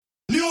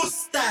New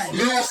style,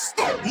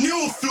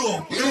 new flow.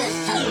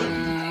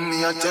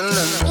 Me I tell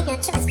them.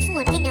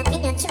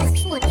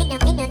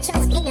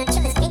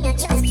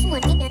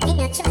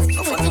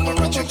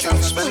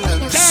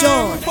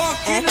 Sean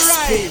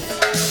XP.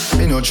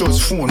 Me no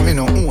trust phone, me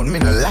no own, me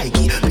no like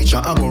it. Picture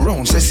I go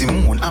round, say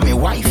Simone, I'm a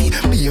wifey.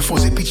 Be a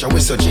fuzzy picture, we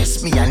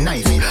suggest me a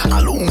knifey.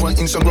 All over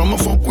Instagram, I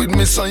fuck with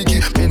me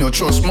psyche. Me no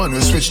trust man,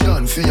 we switch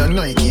down for your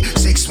Nike.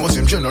 6 months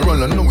him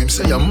general, I know him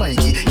say I'm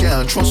Mikey.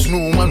 Can't trust no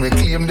man, we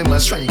claim them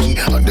as strikey.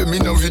 And them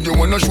in a video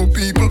wanna show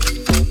people.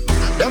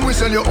 Them we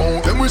sell your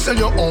own, them we sell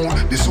your own.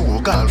 The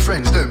so-called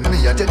friends, them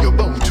me I tell you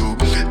about to.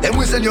 Them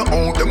we sell your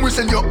own, them we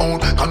sell your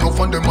own. And enough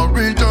of them a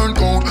return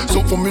code.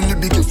 So for me,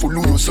 be careful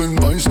who you send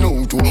by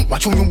snow to.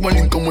 Watch who you want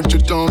and what you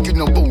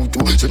talking about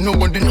to. So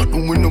nobody not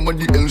know when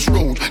nobody else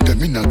wrote.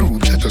 Them in a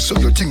group chat, so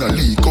your thing a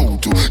leak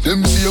out to.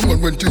 Them see you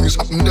when things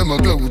happen, them a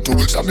glow to.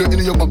 Stab you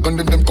in your back and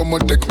then them come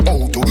and take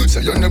out to.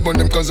 Say you never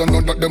them cause I know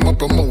that them a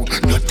promote.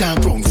 Not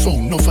that wrong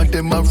phone, enough of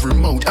them have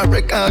remote. I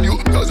record you,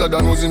 cause I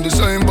done was in the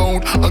same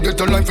boat. I get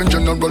a life in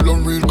general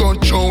and real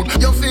control.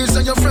 Your face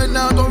and your friend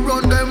now go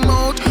run them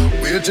out.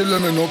 Wait till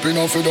them end up in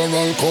a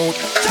federal court.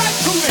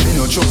 Me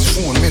no trust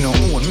phone, me no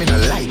own, me no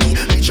like it.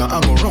 Picture I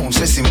go round,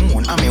 say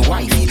Simone, I'm a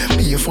wifey.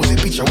 Be a fuzzy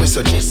picture, we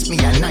suggest me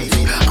a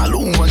knifey. All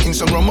over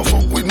Instagram, I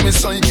fuck with me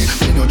psyche.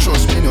 Me no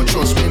trust, me no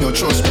trust, me no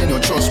trust, me no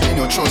trust, me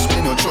no trust,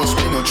 me no trust,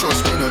 me no trust, me no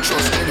trust, me no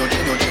trust, me no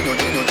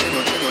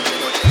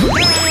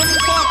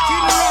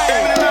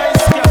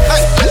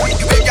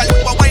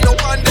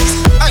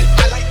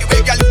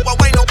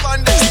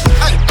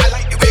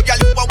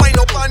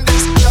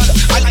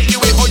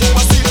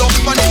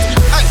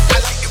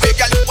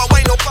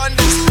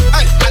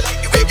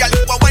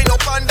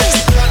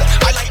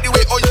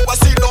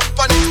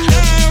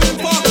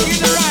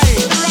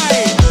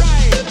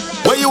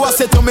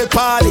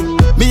party.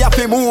 Me have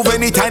to move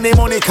anytime the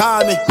money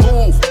call me.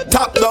 Move.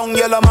 Top down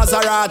yellow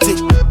Maserati.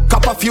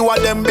 Cop a few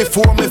of them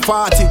before me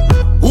 40.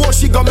 Oh,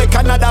 she gon' make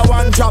another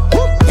one drop.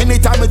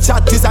 Anytime we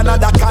chat is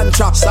another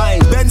contract. Sign.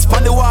 Benz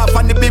pan the wharf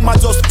and the beam are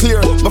just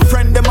clear. My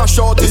friend them a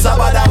short is a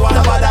bad one,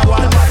 a bad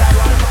one, a bad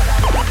one.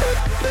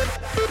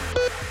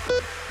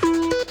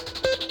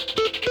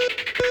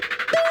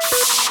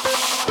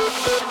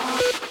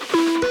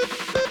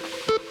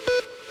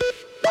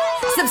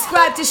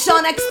 Subscribe to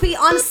Sean XP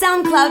on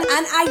SoundCloud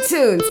and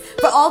iTunes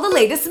for all the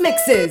latest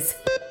mixes.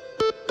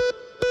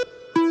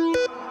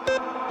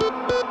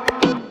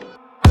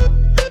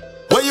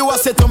 Where you a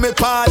say to me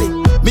party?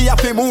 Me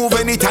have to move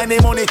anytime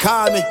the money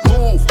call me.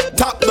 Move.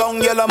 Top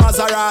down yellow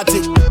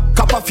Maserati.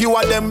 Cop a few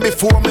of them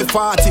before me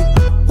 40.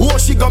 Oh,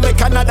 she gon' make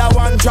another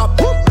one drop.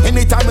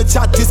 Anytime we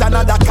chat is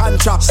another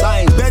contract.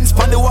 Sign. Benz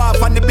pan the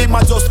wharf and the beam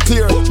are just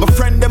clear. My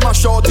friend them a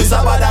short is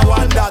a bad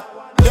one that.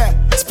 Yeah,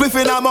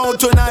 spliffing I'm out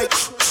tonight.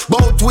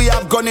 Both we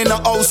have gone in the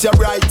house, you're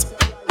right.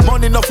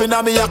 Money nothing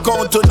on me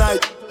account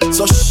tonight.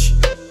 So shh,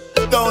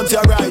 don't you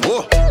right.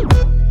 Oh.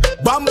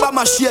 Bamba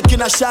my shake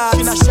in a shot,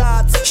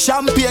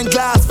 champagne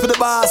glass for the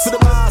boss,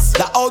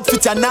 The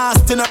outfit are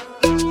nasty, no.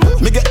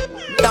 Me get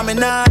that me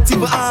not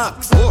even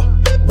ask. Oh.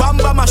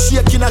 Bamba my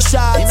shake in a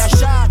shot,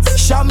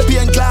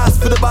 champagne glass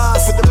for the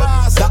boss,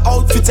 The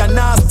outfit are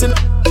nasty, no.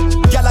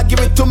 Y'all give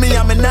it to me,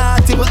 I'm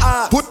not even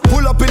ask.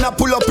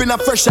 Pull up in a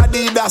fresh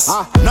Adidas.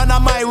 None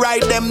of my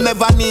ride them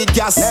never need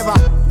gas. Never.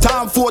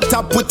 Time for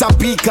top with a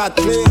peacock.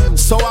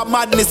 So a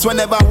madness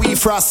whenever we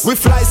frost. We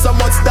fly so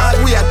much that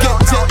we a get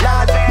jet.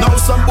 Now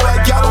some boy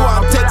girl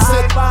want text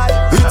it.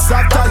 Hits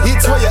after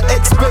hits where you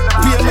expect.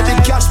 Pay me the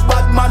cash,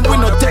 bad man we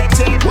no take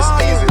jet.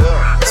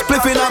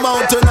 Spliffing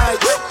amount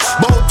tonight.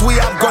 Both we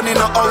have gone in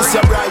a house,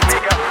 you're right.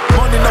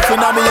 Money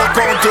nothing on me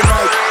account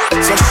tonight.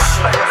 So shh,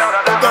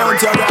 don't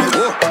you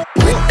right.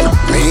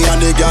 Me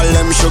and the girl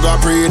them sugar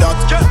free that.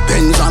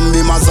 Benz and be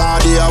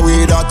Mazadi are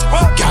we that.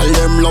 Girl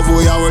them love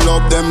we and we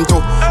love them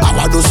too. I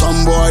want do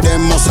some boy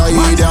them must I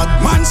eat that.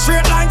 Man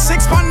straight like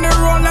 6 on the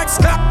Rolex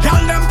clock.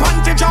 Girl them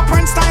panty chop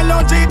and style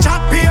OG chat.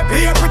 Be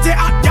pretty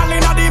hot girl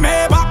inna the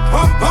Maybach.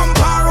 Pump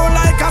roll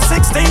like a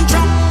 16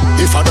 trap.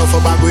 If I do for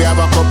bag we have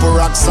a couple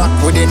rucksack.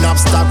 With enough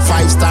stock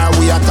 5-star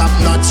we are top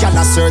notch. Y'all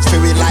a search for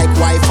we like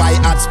Wi-Fi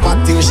hotspot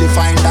till she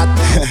find that.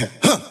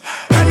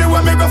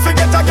 Anyway me go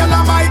forget a girl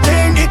on my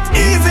thing. It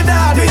easy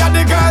that we are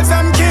the girls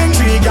them king.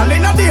 3 girl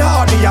inna the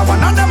hardy, and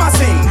one of them a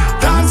sing.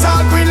 Dance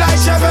all queen like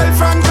Chevelle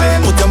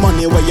Franklin. Put the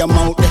money where your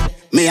mouth there.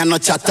 Me a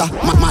no chatter.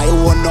 My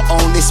own no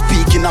only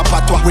speaking a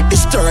patois. With the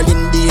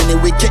sterling DNA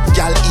we get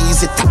y'all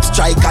easy. Top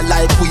striker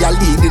like we are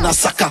leading a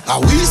soccer.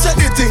 And we say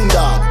the thing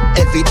dog.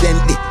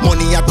 Evidently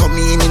money a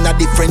coming in a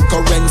different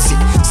currency.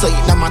 So it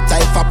no matter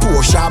if a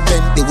Porsche or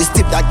Bentley, we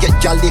still that get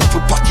y'all if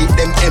we pocket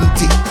them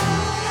empty.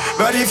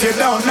 But if you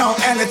don't know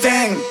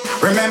anything,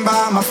 remember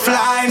I'm a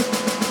flying.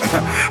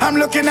 I'm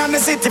looking on the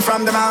city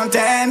from the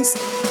mountains.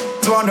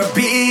 To on the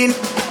bean.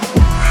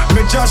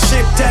 We just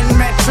ship 10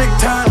 metric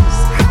tons.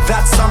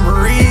 That's some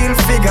real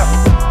figure.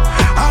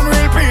 And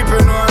real people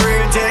know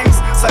real things.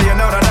 So you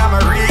know that I'm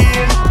a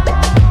real.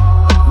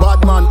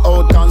 Bad man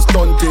out and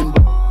stunting.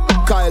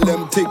 Kyle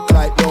them thick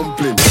like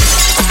dumpling.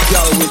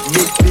 Girl with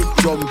big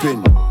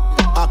jumping.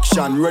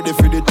 Action ready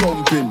for the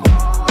thumping.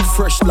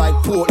 Fresh like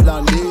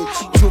Portland,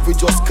 Juvie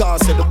just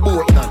cast at the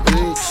boatland,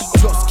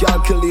 Just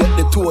calculate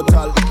the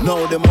total.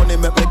 Now the money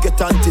make me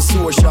get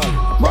antisocial.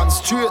 Man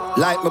straight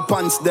like my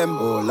pants them,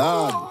 oh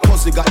lord.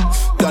 Pussy got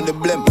done the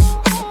blem.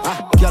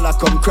 Girl I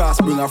come cross,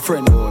 bring a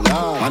friend, oh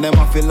lord. And them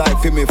I feel like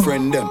for me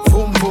friend them.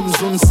 Boom boom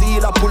zoom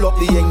seal, I pull up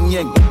the yeng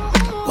yeng.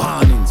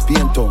 Warnings,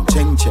 paint on,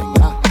 cheng cheng.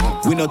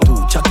 We not too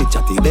chatty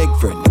chatty, big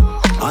friend.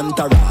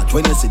 Entourage,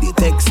 when you see the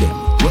text them.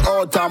 We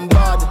out and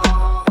bad,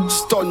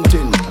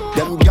 stunting.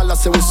 Them gyal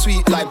say we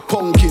sweet like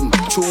pumpkin.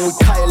 True we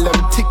Kyle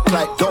them thick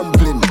like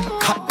dumpling.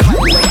 Kyle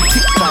them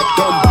thick like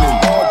dumpling.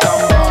 Out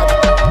and bad,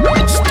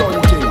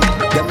 stunting.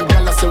 Them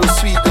gyal say we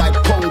sweet like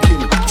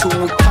pumpkin.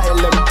 True we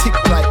Kyle them thick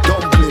like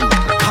dumpling.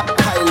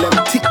 Kyle them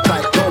thick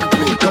like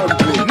dumpling,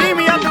 dumpling. नी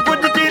मियां तू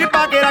कुछ चीर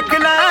पाके रख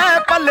ले,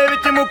 पल्ले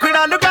विच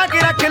मुखड़ा लुका के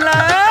रख ले.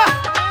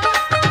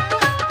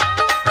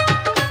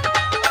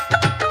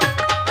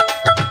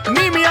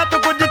 नी मियां तू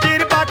कुछ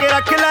चीर पाके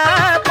रख ले,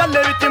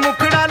 पल्ले विच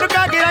मुखड़ा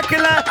लुका के रख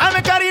ले.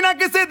 ਐਵੇਂ ਕਰੀ ਨਾ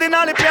ਕਿਸੇ ਦੇ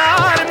ਨਾਲ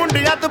ਪਿਆਰ,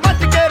 ਮੁੰਡਿਆਂ ਤੋਂ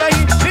ਬਚ ਕੇ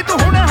ਰਹੀ. ਨੀ ਤੂੰ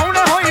ਹੁਣੇ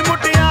ਹੁਣੇ ਹੋਈ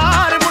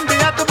ਮੁਟਿਆਰ,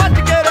 ਮੁੰਡਿਆਂ ਤੋਂ ਬਚ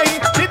ਕੇ ਰਹੀ.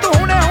 ਨੀ ਤੂੰ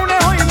ਹੁਣੇ ਹੁਣੇ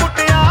ਹੋਈ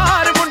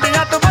ਮੁਟਿਆਰ,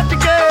 ਮੁੰਡਿਆਂ ਤੋਂ ਬਚ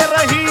ਕੇ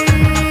ਰਹੀ.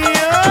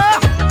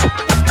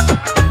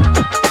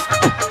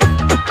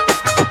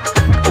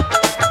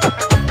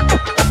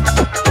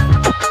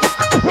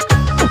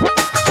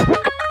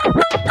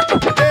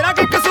 ਤੇਰਾ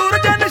ਕੀ ਕਸੂਰ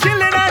ਜੇ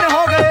ਨਸ਼ੀਲੇ ਨੈਣ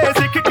ਹੋ ਗਏ,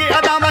 ਸਿੱਖ ਕੇ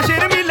ਅਦਾਵਾਂ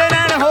ਸ਼ਰਮੀਲੇ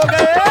ਨੈਣ ਹੋ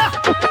ਗਏ.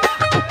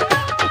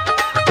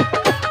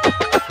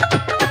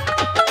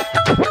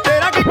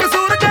 ਤੇਰਾ ਕੀ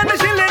ਕਸੂਰ ਜੇ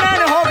ਨਸ਼ੀਲੇ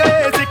ਨੈਣ ਹੋ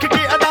ਗਏ, ਸਿੱਖ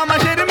ਕੇ ਅਦਾਵਾਂ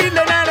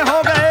ਸ਼ਰਮੀਲੇ ਨੈਣ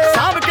ਹੋ ਗਏ.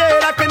 ਸਾਂਭ ਕੇ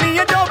ਰੱਖਣੀ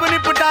ਏ ਜੋਬ ਨੀ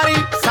ਪਟਾਰੀ,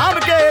 ਸਾਂਭ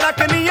ਕੇ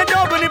ਰੱਖਣੀ ਏ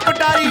ਜੋਬ ਨੀ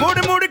ਪਟਾਰੀ. ਮੁੜ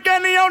ਮੁੜ ਕੇ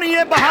ਨੀ ਆਉਣੀ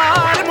ਏ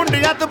ਬਹਾਰ,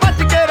 ਮੁੰਡਿਆਂ ਤੋਂ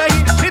ਬਚ ਕੇ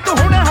ਰਹੀ. ਨੀ ਤੂੰ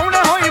ਹੁਣੇ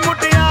ਹੁਣੇ ਹੋਈ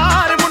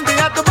ਮੁਟਿਆਰ,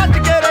 ਮੁੰਡਿਆਂ ਤੋਂ ਬਚ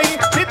ਕੇ ਰਹੀ.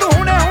 ਨੀ ਤੂੰ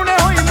ਹੁਣੇ ਹੁਣੇ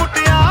ਹੋਈ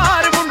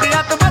ਮੁਟਿਆਰ,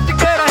 ਮੁੰਡਿਆਂ ਤੋਂ ਬਚ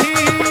ਕੇ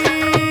ਰਹੀ.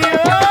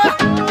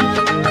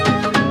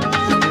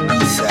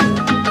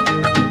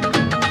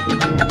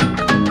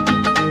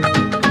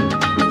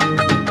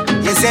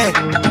 You say,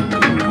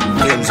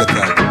 claims a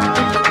crowd.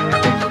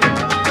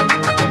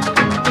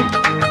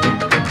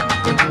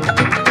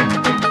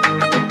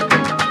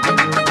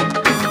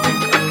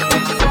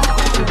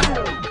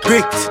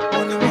 Brick,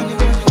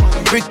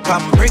 brick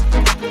pam brick,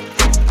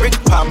 brick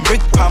pam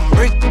brick pam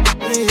brick,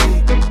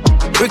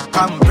 brick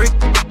pam brick,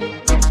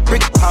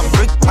 brick pam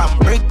brick pam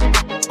brick.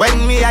 When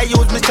me I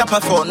use me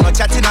chopper phone, no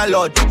chatting a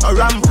lot. I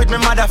ramp with me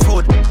mother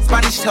food,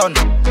 Spanish town,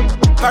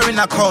 foreign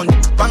account,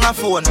 bang a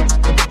phone,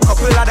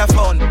 couple other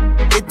phone.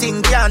 The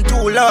thing can't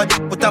too loud.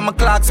 Put on my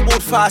clocks,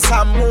 boot fast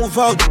and move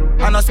out.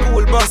 On a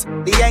school bus,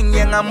 the young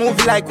I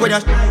move like when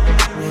you.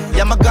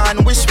 Yeah, my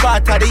gun, which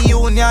part of the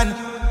union?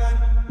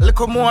 Look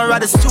more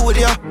at the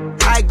studio.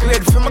 High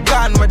grade from my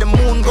gun where the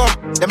moon go.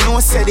 Them no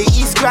say the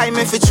East crime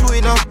if it's true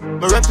enough.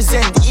 Me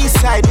represent the East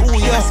side, ooh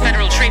yeah. The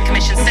Federal Trade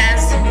Commission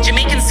says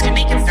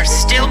Jamaicans are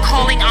still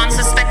calling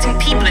unsuspecting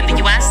people in the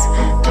US,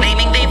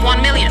 claiming they've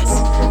won millions.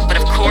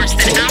 But of course,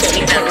 they're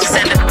asking them to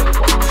send it.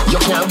 You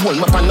can't hold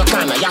me up on no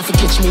corner. You have to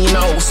catch me in a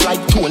house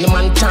like Tony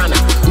Montana.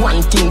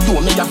 One thing do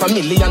me have a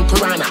million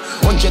piranha.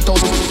 100,000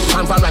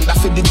 pound veranda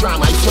for the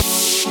drama.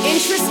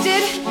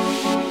 Interested?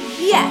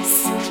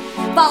 Yes.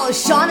 Follow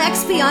Sean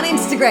XP on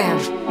Instagram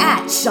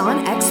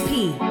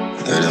 @SeanXP.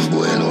 Tell them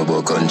boy I know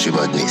about country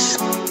badness.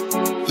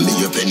 Me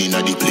a penny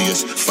inna the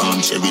place.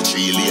 Farm cherry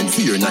tree lane,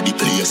 fear inna the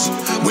place.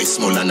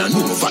 Westmoreland and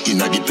Nova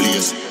inna the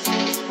place.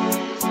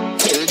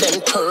 Tell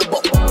them turbo.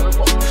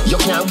 You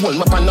can't hold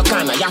me up on no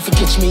corner. You have to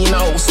catch me in a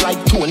house like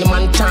Tony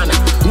Montana.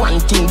 One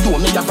thing do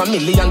me have a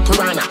million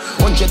piranha.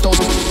 100,000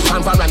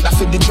 pound veranda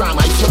for the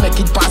drama. If you make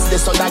it past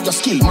this under your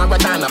skill,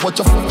 Maradona. But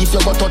you if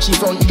you go touch the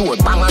front door,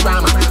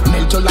 Bamarama.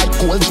 Melt you like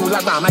gold,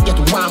 Jularama, get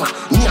warmer.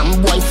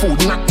 Nyam boy food,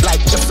 not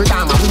like Jeffrey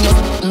Dahmer. We not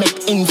make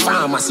in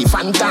pharmacy,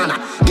 Fantana.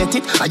 Get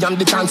it? I am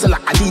the chancellor,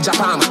 Adidja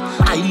Palmer.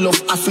 I love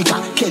Africa,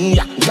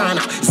 Kenya,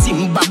 Ghana,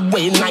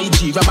 Zimbabwe,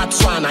 Nigeria,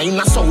 Botswana. In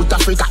South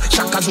Africa,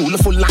 Shaka Zulu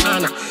full of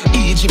honor.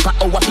 Egypt,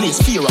 our place,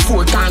 fear of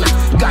four corner.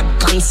 God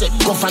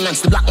concept,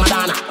 governance, the Black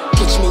Madonna.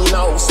 Catch me in a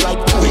house like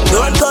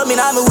don't come in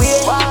on my way.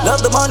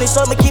 Love the money,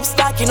 so me keep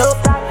stacking up.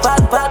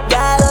 Fat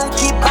girl,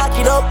 keep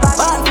backing up.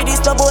 Man for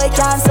this no boy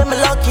can't say me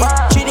lucky.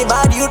 Treat the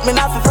body youth, me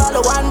not fi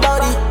follow one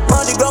body.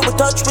 On the ground we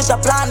touch with a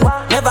plan.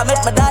 Never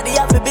met my daddy,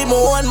 have to be my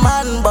own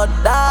man. But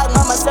dog,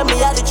 mama said me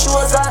had the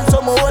chosen.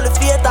 So me hold the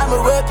faith and me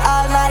work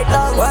all night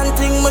long. One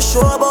thing me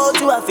sure about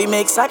you, have to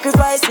make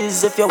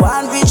sacrifices. If you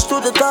want reach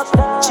to the top,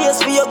 chase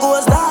for your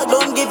goals, dog,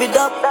 don't give it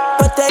up.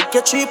 Protect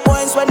your 3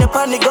 points when you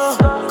panic go.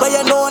 Cause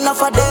you know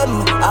enough of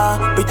them.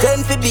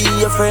 Pretend to be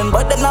your friend,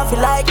 but them not feel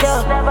like you.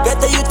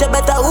 Get the youth, you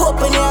better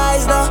open your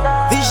eyes now.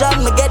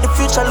 Vision, me get the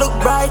future look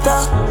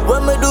brighter.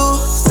 What me do?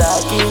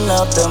 Stacking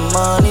up the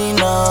money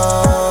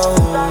now.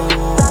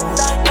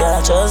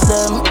 Can't trust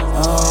them,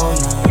 oh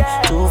no.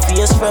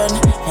 Two-faced friend,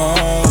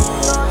 hey,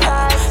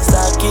 yeah.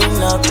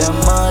 Stacking up the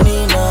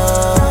money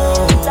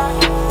now.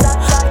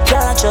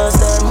 Can't trust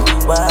them,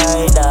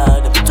 why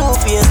dog?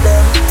 Two-faced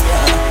them,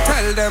 yeah.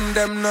 Tell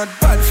them not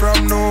bad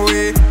from no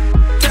way.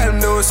 Tell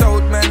them those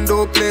out men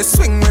don't play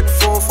swing with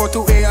 4 for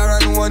 2 AR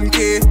and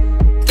 1K.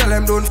 Tell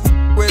them don't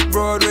with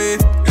Broadway.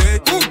 Hey,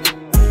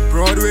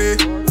 Broadway,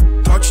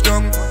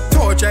 touchdown,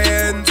 touch your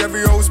hands,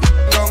 every house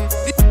down.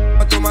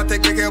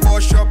 Automatic make a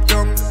wash up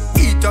down.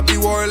 Eat up the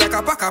wall like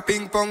a pack of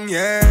ping pong,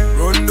 yeah.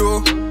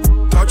 Rondo,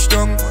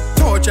 touchdown,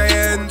 touch your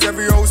hands,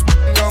 every house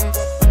down.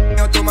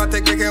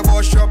 Automatic make a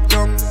wash up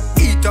down.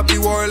 Eat up the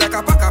wall like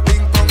a pack of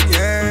ping pong,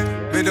 yeah.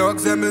 Me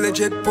dogs them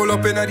legit, pull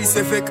up in a the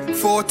Civic.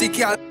 40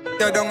 cal,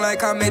 they're down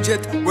like a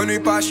midget. When we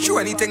pass through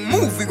anything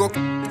move, we go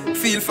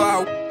feel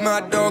far.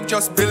 Mad dog,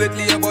 just bill it.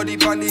 Lay your body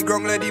on the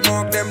ground, let the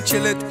mark them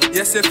chill it.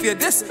 Yes, if you're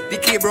this, the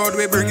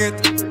K-Broadway bring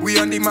it. We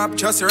on the map,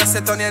 just rest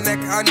it on your neck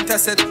and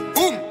test it.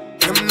 Boom!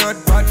 Them not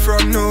bad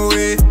from no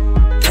way.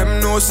 Them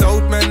no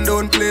South men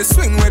don't play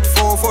swing with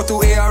 4 for 2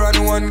 AR and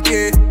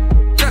 1K.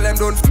 Tell them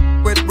don't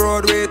with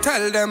Broadway.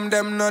 Tell them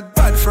not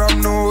bad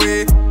from no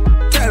way.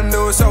 Tell them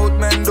those South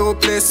men don't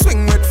play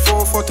swing with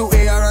 4 for 2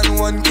 AR and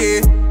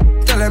 1K.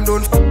 Tell them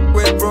don't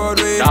with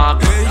Broadway.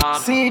 Hey.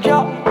 See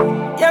Joe,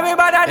 yeah we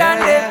better than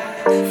them.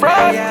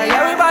 Frost,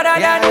 yeah we better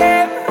than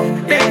them.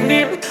 Big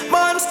name,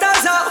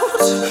 monsters out,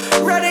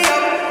 ready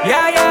up.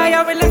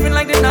 Yeah, we living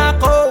like the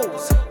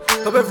narcos.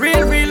 Cause we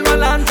real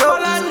Melandros.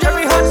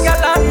 Every hot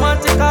girl and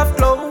want take off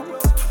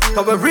clothes.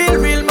 Cause we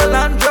real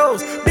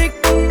Melandros. Big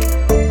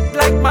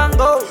like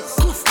mangoes.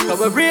 Cause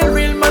we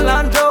real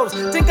Melandros.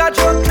 Think I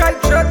joke tight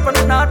shirt from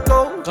the North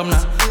Coast. Come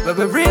now, but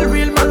we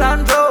real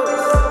Melandros.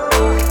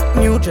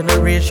 New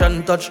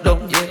generation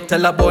touchdown.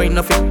 Tell a boy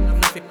nothing.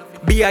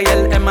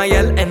 BIL,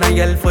 MIL,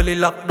 NIL fully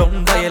locked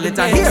down. Violate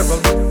a hero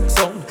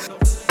sound.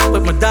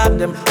 With my dad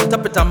them,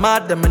 top it a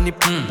mad them. And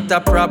the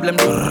problem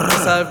they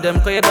solve them.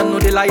 Cause you don't know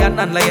the lion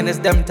and lioness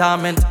them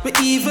torment. We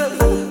evil,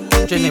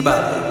 Jenny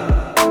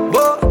bad.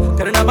 Whoa,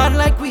 cause in a man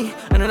like we,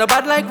 and in a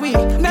bad like we.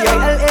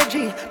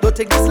 BILAG, don't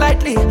take this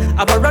lightly.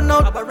 I run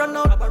out.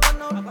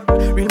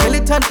 Real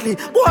militantly,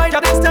 boy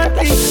job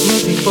instantly.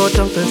 Moving for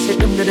uncle, sit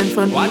them good in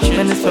front.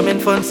 When it's from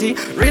infancy.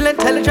 Real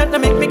intelligent, they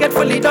make me get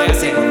fully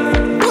dancing.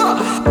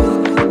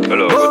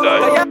 Hello, good day.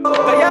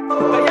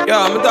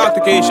 Yeah, I'm talk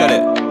to Keisha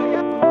there.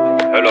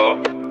 Hello?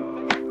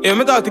 Yeah,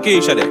 I'm talk to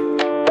Keisha there.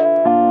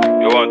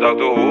 You want to talk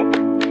to who?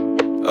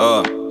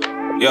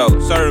 Yo,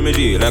 sorry me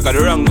G, like I the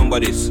wrong number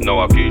this.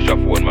 No, a Keisha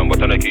phone man,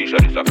 but I'm a Keisha,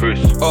 this a Chris.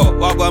 Oh,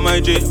 what about my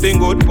G? Thing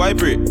good, why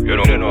pray? You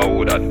know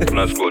who that. When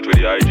I scroll through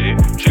the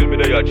IG, chill me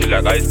there, chill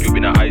like ice cube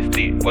in a iced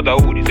tea. But I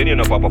who this, and you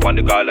know pop up on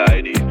the caller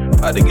ID.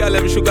 The girl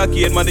them sugar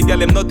cane, man, the girl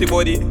them nutty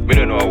body. Me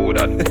don't know who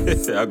that.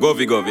 Go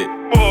fi.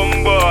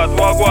 Bombard,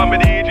 walk on me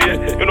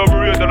DJ. You know me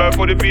real the life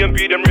for the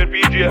PMP, them real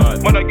PJ.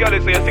 Man, the girl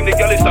say, sing the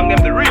girl song,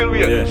 them the real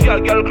way. Yeah. See a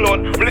girl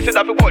clown, me listen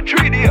that for about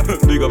 3 days.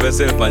 Big up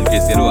yourself and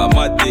kiss, you know, a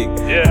mad thing.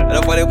 Yeah.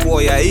 And for the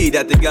boy I eat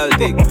that the girl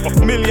take.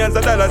 Millions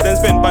of dollars them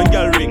spent on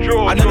girl ring.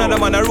 True, and another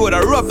man a road,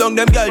 I rub down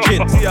them girl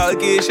chin. See how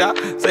Keisha,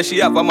 say she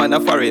have a man a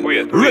foreign.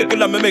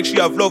 Regular me make she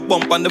have love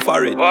bump on the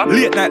forehead.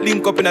 Late night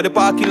link up in the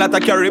parking lot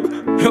of Carib.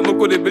 You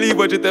couldn't believe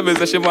what you tell me,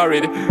 say she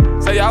married.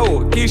 Say,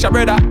 yo, Keisha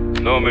brother.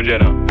 No, me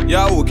Jenna.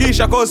 Yo,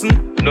 Keisha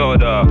cousin. No,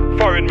 the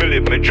foreign me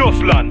live, me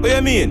just land. What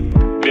you mean?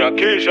 Me a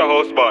Keisha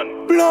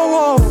husband.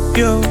 Blow up.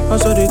 Yo, I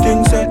saw the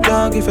thing set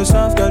dog. If a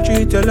soft girl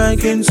treat you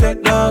like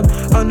insect dog.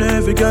 And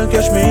every girl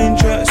catch me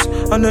interest.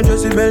 And the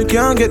Jessie Bell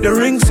can't get the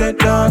ring set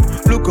dog.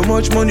 Look how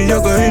much money you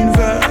go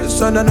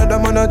invest. And another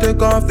man I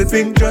take off the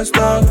pink dress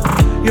dog.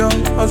 Yo,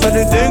 I saw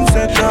the thing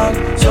set dog.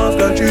 Soft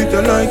girl treat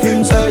you like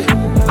insect.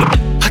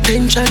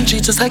 Attention, she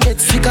just I get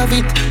sick of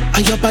it.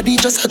 And your body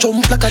just a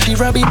jump like a the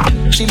rabbit.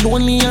 She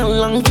lonely and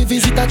long to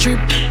visit a trip.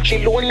 I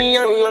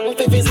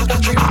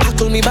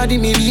told me body,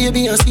 me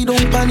baby, and she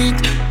don't panic.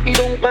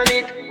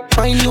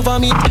 Fine, you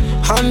vomit.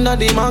 Under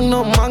the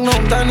magnum,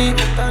 tonic.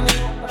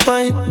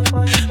 Fine,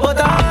 but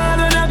I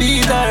wanna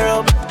beat her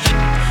up.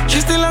 She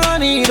still gonna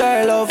need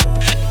her love.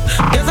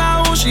 Guess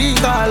how she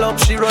call up.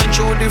 She run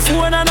through the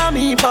phone and a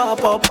me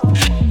pop up.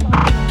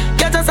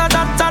 Get us a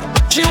chat.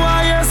 She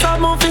want hear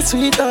some of it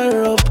sweet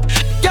her up.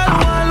 Girl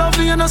want love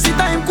you, no see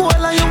time cold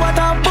and you want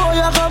a boy,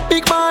 you got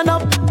big man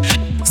up.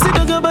 See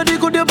the your body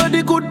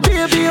good,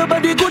 baby, your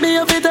body good,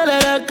 you fit tell her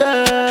that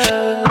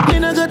girl. Me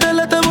no got a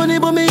lot of money,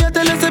 but me you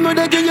tell her say me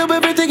they give you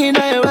everything in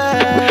my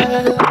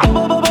world.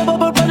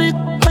 Body,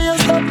 when you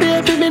stop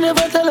baby, me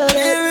never tell her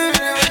that.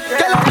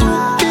 Tell her too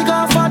big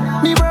or fat,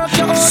 me work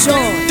your own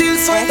till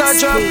sweat a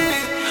drop.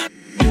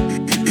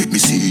 Let me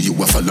see you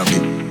a follow me.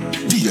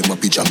 DM a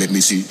picture, make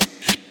me see.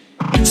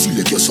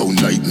 Select your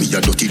sound like me, a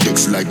dirty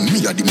decks like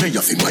me, a the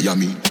mayor for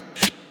Miami.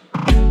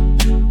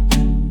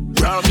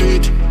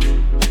 Profit,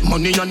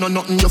 money and no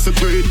nothing you fi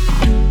pray.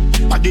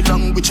 Body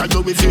language I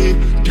go with it.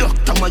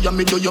 Dr.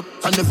 Miami do you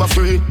I never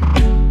afraid.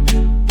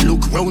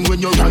 Look round when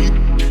you're right.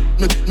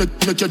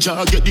 Make your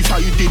jaw get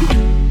divided.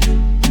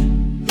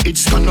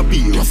 It's gonna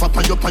be rough up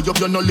and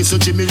you no listen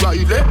to me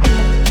Riley.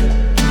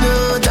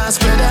 No, just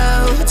spread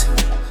out.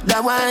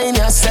 That wine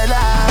you sell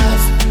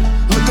off.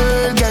 My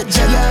girl get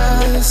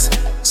jealous.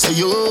 So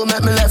you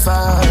make me left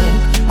out,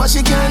 but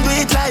she can't do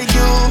it like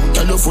you.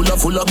 Girl, you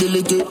full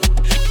ability.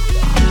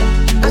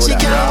 And she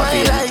can't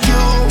wine like you.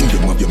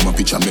 You my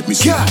picture, make me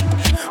see. Yeah,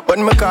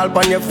 When me call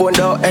on your phone,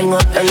 don't hang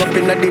up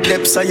in the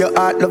depths of your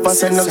heart. Love and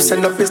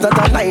send up. It's not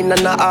a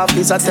 9.5,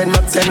 it's a 10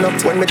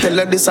 up. When me tell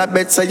you this, I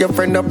bet say your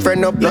friend up.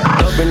 Love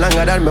me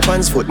longer than my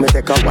pants foot. Me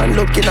take a one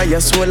look in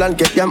your soul and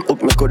get them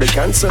hook. Me coulda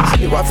cancel.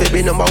 You have to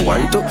be number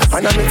 1 too.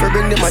 And I me for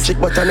bring the magic,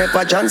 but I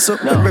never cancel.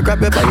 Let me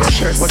grab you by your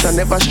shirt, but I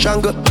never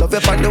strangle. Love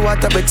you on the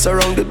water, but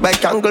surrounded by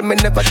kangle. Me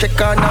never take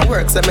on her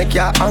works, I make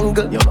your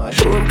angle.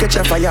 Room catch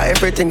a fire,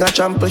 everything I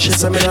trample. She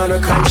say me on her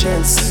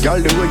conscience. Girl,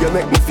 the way you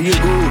make me feel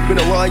good. Me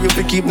no want you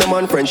to keep them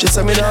on friends. She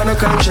say me on her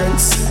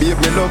conscience. Babe,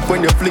 me love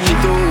when you fling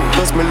it too.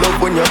 Plus me love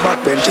when you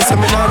backbend. She say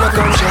me on her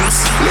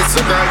conscience.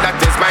 Listen girl,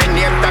 that is my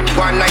name. That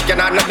one like you're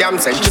not no damn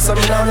sense. She say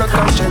me on her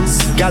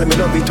conscience. Girl, me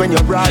love it when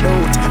you're broad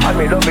out. And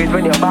me love it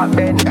when you're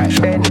backbend.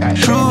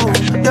 True,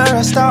 you're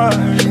a star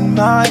in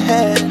my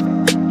head.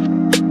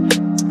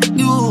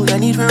 You, I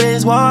need to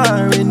raise war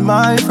in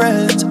my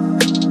friends.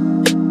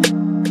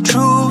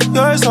 True,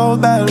 you're so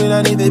bad when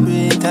I need to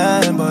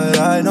pretend, but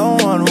I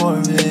don't want war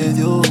with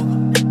you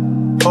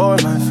or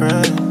my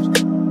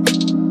friends.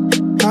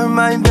 You're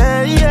my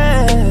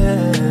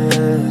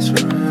best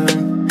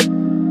friend.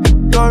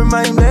 You're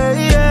my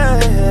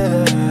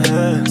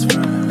best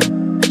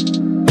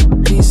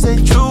friend. He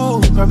said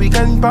true, but we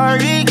can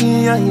party,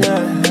 yeah.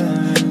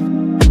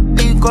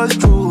 Because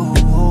true,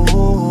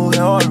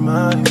 you're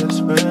my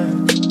best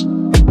friend.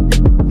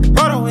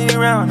 All the way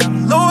around,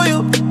 I'm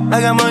loyal. I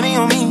got money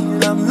on me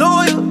and I'm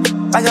loyal.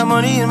 I got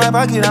money in my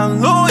pocket,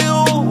 I'm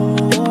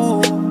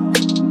loyal.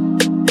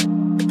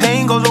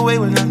 Pain goes away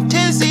when I'm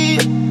tipsy.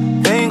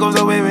 Pain goes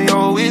away when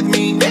you're with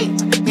me. Hey.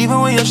 Even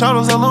when your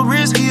shadows a little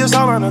risky, it's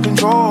all under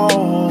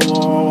control.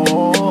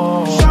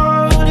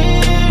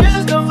 Shorty,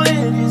 just don't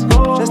let this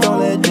go. Just don't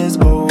let this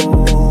go.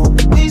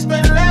 We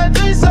spent the last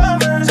 3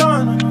 summers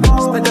on the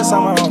road. Spent the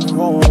summer on the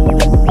road.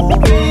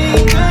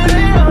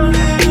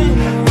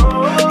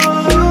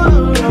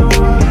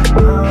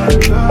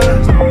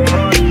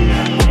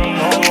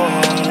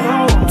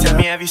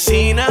 Have you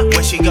seen her?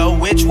 Where she go,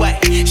 which way?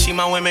 She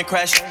my women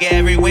crush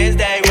every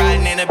Wednesday.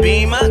 Riding in a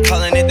Beamer,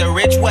 calling it the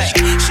rich way.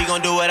 She gon'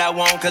 do what I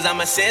want, cause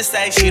I'm a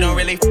sensei. She don't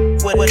really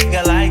with a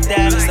nigga like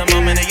that. Just a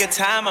moment of your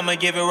time, I'ma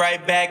give it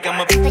right back.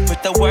 I'ma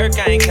put the work,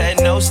 I ain't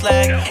cutting no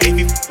slack. If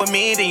you with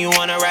me, then you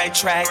on the right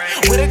track.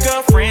 With a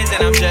girlfriend,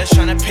 then I'm just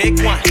tryna pick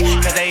one.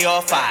 Cause they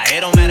all fire,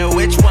 it don't matter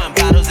which one.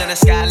 Bottles in the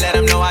sky, let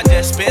them know I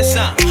just spent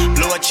some.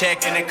 Blew a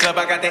check in the club,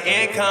 I got the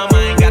income.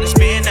 I ain't gotta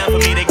spend none for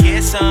me to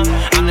get some.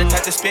 I'm the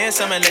type to spend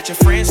some and let your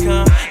friends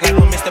come. Like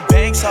when Mr.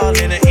 Banks all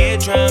in the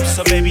eardrum.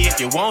 So baby, if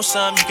you want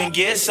some, you can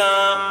get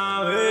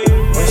some.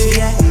 Where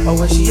she at? Oh,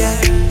 where she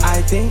at?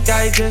 I think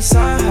I just saw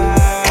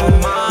her on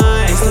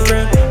my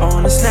Instagram,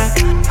 on the snap.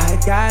 I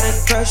got a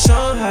crush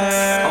on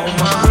her. Oh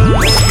my,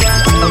 where she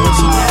at? Oh, where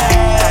she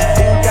at? I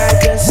think I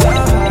just saw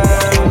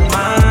her on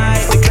my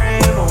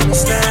Instagram, on the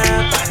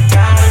snap. I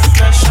got a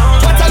crush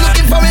on her. What I'm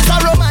looking for is a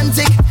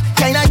romantic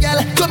kind of girl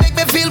to make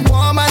me feel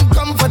warm and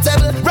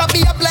comfortable. Wrap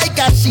me up like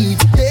a sheet,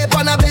 tape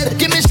on a bed.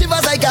 Give me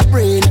shivers like a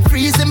brain,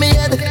 freeze in me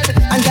head.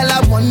 And girl, I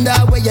wonder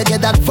where you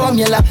get that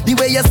formula. The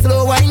way you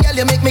slow wine, girl,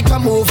 you make me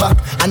come over.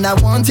 And I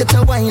want you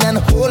to wine and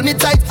hold me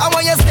tight. I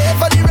want you to stay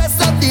for the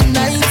rest of the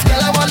night. Girl,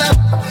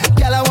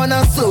 I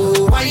wanna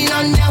slow wine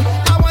on ya.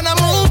 I wanna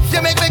move, you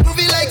make me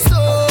groovy like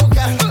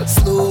soca.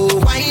 Slow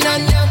wine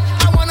on ya.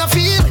 I wanna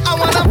feel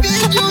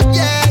you,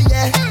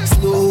 yeah.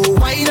 Slow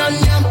wine on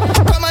ya.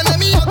 Come on, let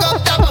me hook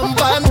up that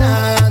bumper,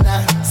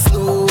 nah.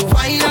 Slow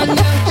wine on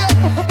ya.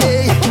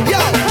 Hey,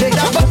 yeah, take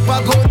that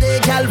bumper, go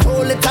there, girl.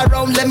 Roll it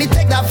around, let me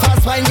take that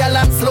fast wine, girl,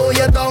 and slow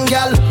you down,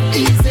 girl.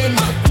 Ease in,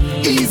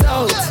 ease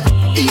out,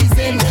 ease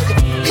in,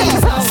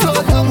 ease out.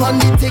 Slow down on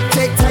the tick,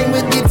 take time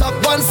with it up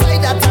one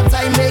side at a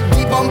time. Make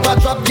the bumper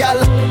drop, girl.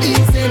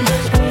 Ease in,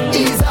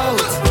 ease out,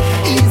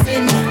 ease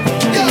in,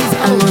 ease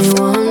out. I know you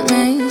want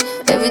me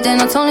every day,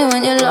 not only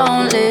when you're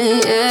lonely.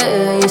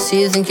 Yeah, you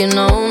see, you think you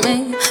know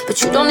me, but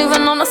you don't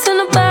even know nothing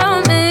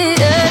about me.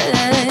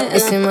 Yeah, you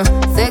see my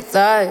thick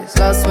thighs,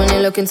 lost when you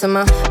look into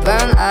my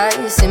brown eyes.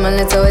 You see my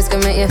little ways can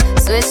make you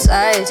switch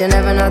sides. You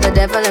never know the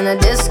devil in a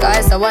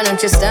disguise, so why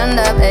don't you stand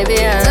up, baby?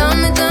 And tell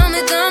me, do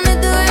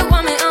you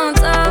want me on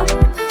top?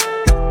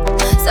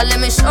 So let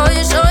me show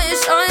you.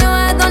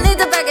 I don't need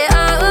to back it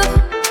up.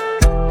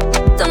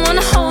 Don't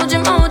wanna hold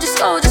you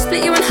slow, just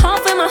split you in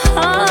half with my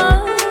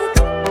heart.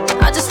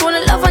 I just wanna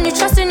love on you,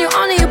 trust in you,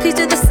 honor you. Please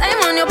do the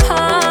same on your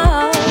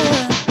part.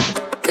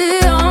 Be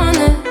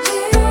honest,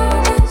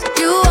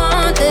 you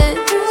want this.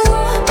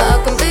 I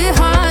can be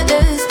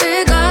heartless,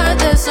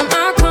 regardless of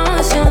my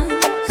conscience.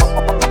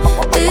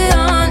 Be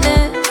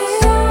honest,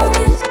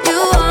 you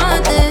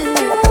want this.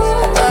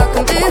 I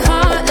can be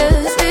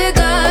heartless,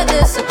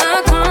 regardless of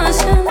my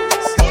conscience.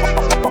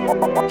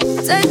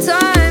 Take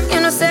time, you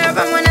know, stare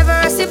around whenever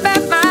I see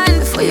bad mind.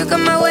 Before you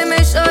come my way,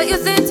 make sure you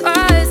think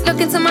twice. Look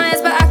into my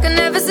eyes, but I can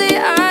never see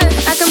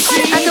eyes. I can put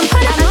it.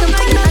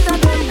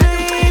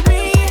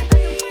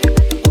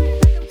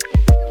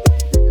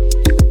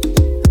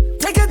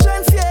 Take a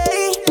chance, yeah.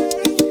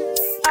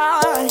 I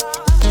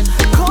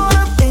caught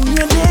up in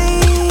your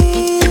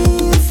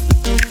days.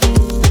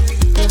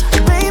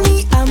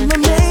 Baby, I'm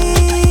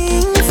amazed.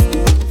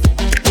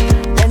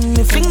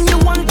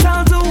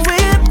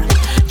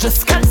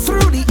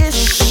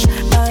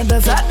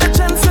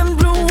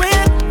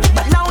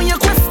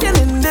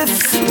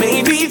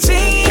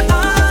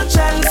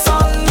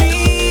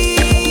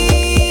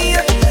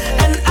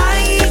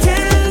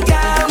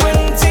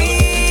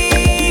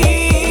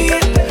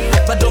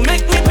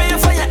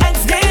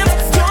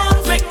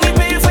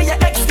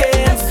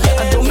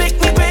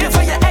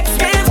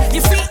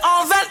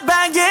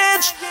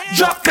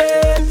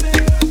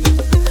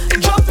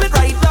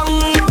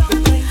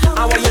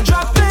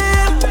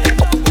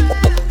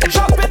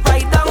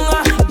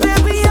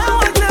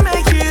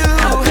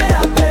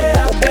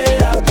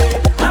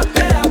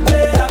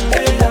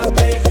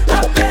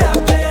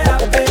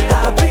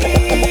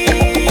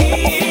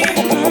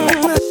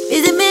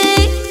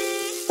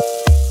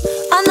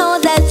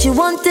 that you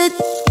wanted.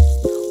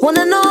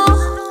 Wanna know?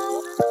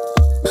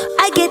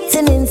 I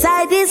getting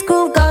inside this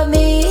groove got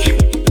me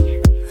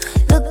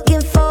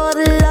looking for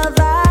the love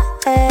I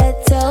had.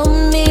 Tell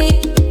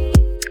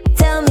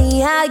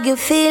me how you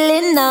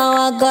feeling now.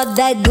 I got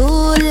that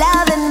good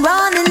love and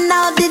running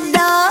out the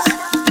door,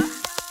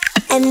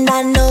 and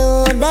I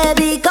know they'll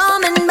be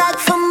coming back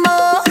for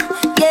more.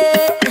 Yeah.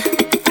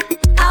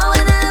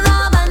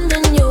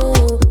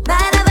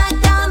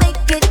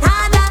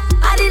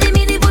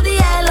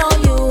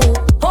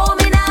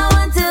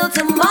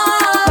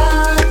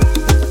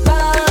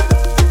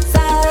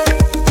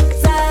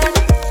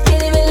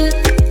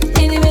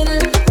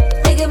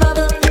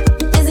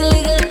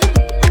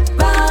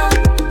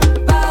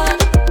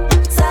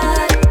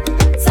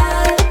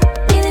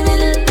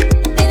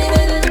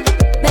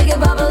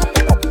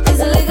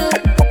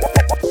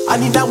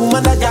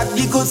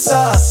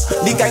 Sauce.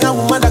 The kind of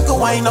woman that can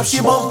wind up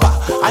she bumper.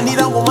 I need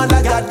a woman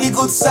that got the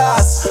good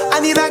sauce. I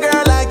need a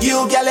girl like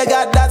you, girl, you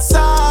got that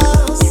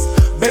sauce.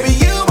 Baby,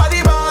 you are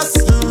the boss.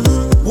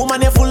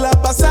 Woman, you full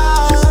up of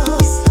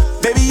sauce.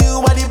 Baby,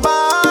 you are the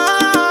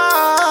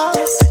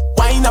boss.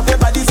 Wind up your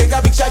body, take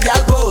a picture,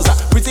 girl, pose.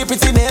 Pretty,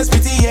 pretty nails,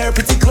 pretty hair,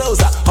 pretty clothes.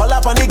 All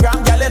up on the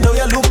ground, girl, you know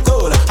you look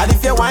good. And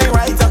if you wine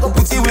right, I go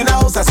put you in a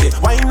house. I say,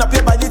 wind up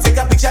your body, take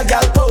a picture,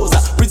 girl, pose.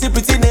 Pretty,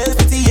 pretty nails,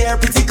 pretty hair,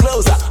 pretty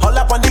clothes. All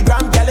up on the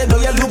ground, girl, you know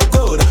you look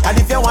good. And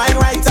if you wine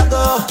right, I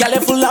go, girl,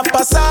 you full up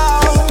of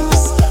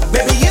sauce.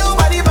 Baby, you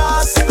are the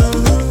boss.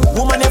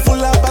 Woman, you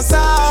full up of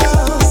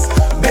sauce.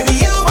 Baby,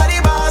 you are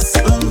the boss.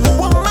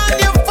 Woman,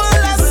 you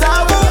full of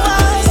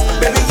sauce.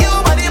 Baby, you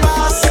are the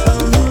boss.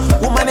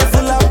 Woman, you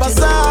full up of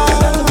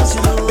sauce.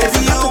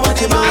 Baby, you are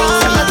the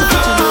boss.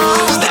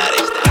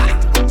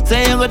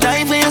 Say you go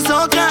die for your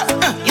soca,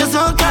 your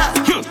soca.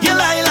 You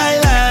lie, lie,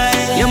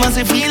 lie. You must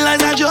feel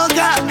like a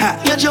joker,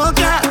 your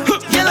joker.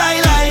 You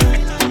lie, lie.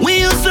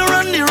 We used to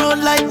run the road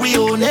like we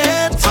own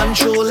it,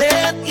 control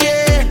it,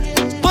 yeah.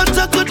 But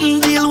I couldn't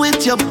deal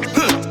with you,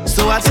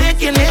 so I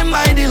take your name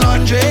by the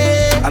laundry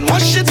and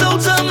wash it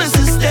out of my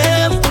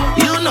system.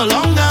 You no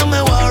longer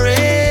my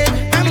worry,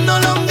 I'm no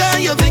longer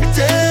your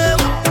victim.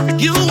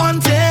 You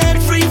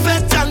wanted free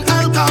fat and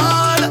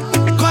alcohol,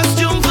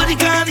 costume for the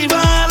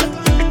carnival,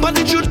 but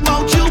the truth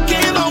about you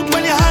came out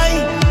when you're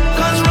high.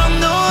 Cause rum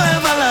don't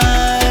ever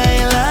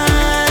lie,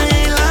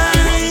 lie,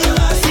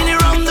 lie. See the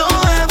rum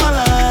don't ever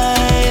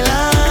lie,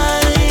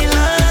 lie,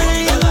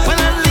 lie. Well,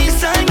 at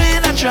least I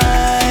made a try.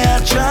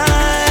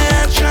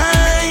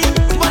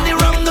 But the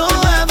rum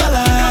don't ever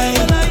lie,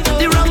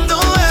 the rum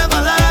don't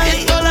ever lie,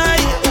 it don't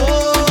lie.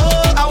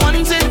 Oh, I want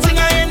it, thing I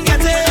ain't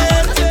get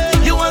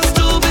it. You was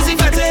too busy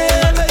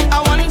fretting. I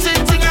want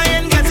it, thing I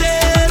ain't get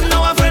it.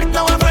 No I fret,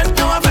 no I fret,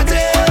 no I fret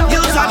it.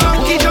 You's a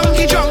junkie,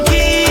 junkie,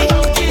 junkie.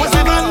 Was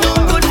never no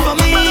good for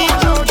me.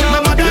 My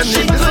mother,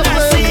 she could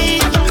have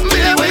seen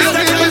the way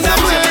that you was up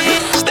to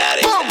me.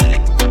 Static.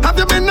 Have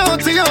you been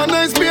naughty or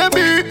nice,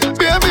 baby?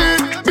 Baby,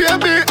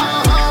 baby,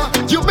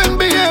 you've been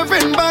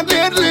behaving bad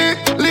lately,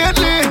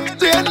 lately,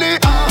 lately,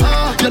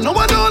 You know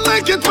I don't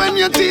like it when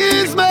you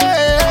tease me,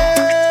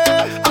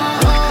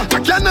 I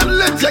cannot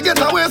let you get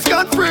away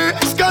scot-free,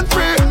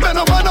 scot-free. Bend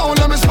over now,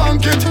 let me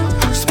spank it,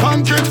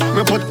 spank it.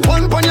 Me put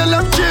one on your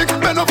left cheek.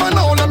 Bend over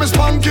now, let me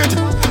spank it,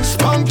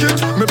 spank it.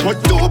 Me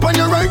put two on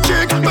your right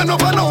cheek. Bend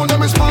over now, let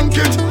me spank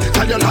it.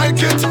 And you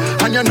like it,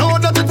 and you know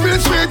that it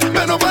feels sweet.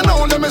 Bend over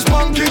now, let me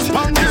spank it,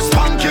 spank it,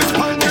 spank it,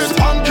 spank it,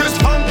 spank it,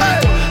 spank it.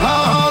 Hey,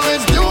 I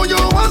always knew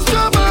you was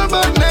trouble,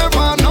 but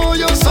never know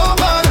you so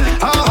bad.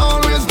 I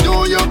always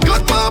knew you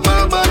could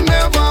bubble, but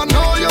never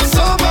know you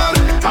so bad.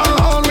 I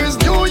always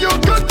knew you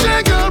could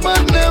jiggle,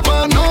 but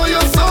never know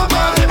you so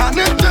bad. And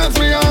it turns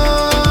me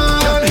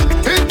on,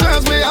 it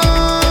turns me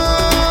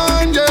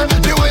on, yeah.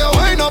 The way you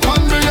wind up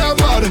on me, yeah,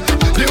 bad.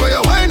 The way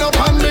you wind up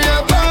on me,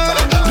 yeah, bad.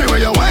 The way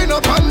you wind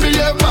up on me,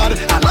 yeah, bad.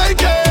 I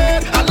like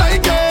it, I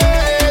like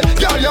it.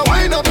 Girl, you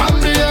wind up on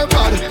me, yeah,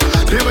 bad.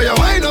 The way you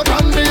wind up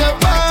on me, yeah,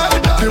 bad.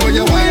 The way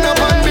you wind up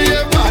on me,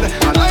 yeah, bad.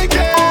 I like it,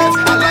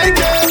 I like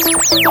it.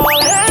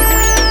 All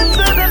hands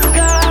in the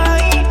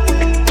sky.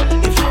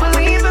 If you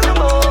believe in the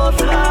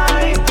Most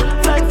High,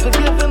 thanks for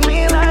giving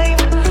me life.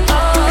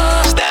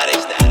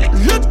 Static.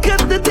 Look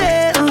at the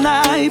day of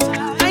life.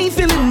 I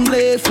feeling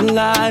blessed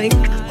like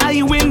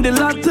I win the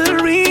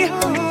lottery.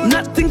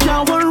 Nothing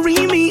can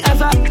worry me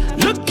as I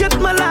look at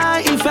my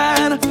life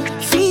and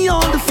see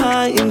all the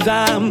signs.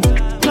 I'm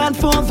glad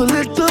for the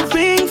little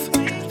things.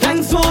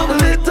 Thanks for the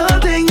little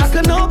things. I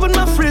can open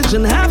my fridge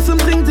and have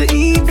something to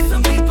eat.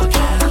 Some people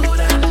can't do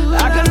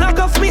that. I can knock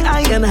off my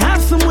eye and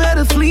have somewhere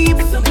to sleep.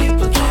 Some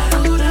people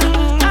can't do that.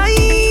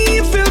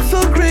 I feel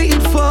so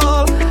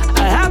grateful,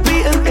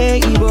 happy and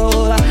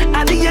able.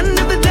 At the end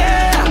of the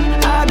day,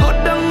 I go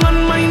down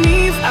on my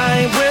knees.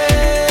 I pray,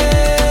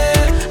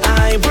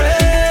 I pray.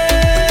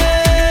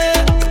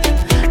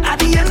 At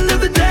the end of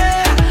the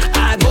day,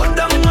 I go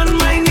down on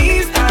my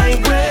knees. I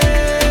pray,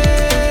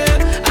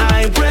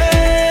 I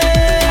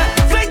pray.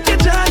 Thank you,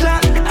 Jaja.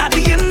 At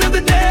the end of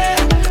the day,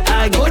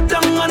 I go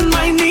down on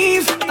my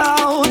knees.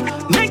 Oh,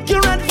 make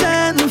your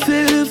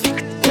advances.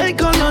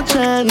 Take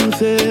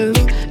chances.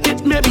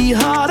 It may be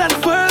hard at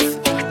first,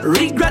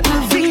 regret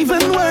is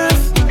even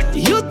worse.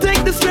 You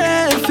take the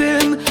stress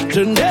in,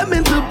 turn them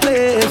into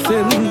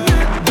blessing.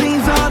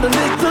 These are the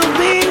little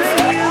things,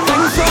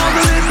 things are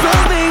the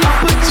little things.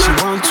 She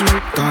want to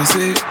dance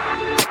it,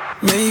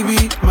 maybe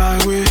my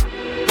way.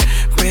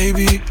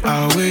 Baby,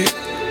 I'll wait,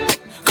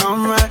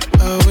 come right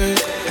away.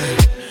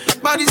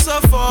 Body so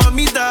for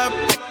me that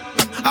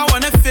I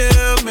wanna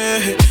feel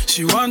me.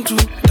 She want to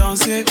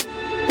dance it,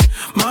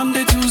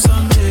 Monday to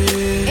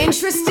Sunday.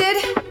 Interested?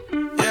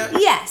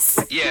 Yes.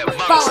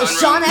 Follow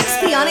Sean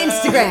XP on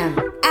Instagram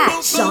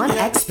at Sean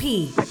XP.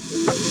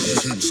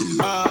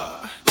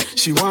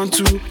 She want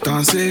to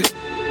dance it,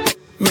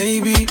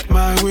 maybe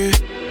my way.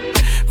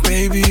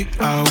 Baby,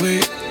 I'll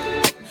wait,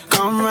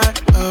 come right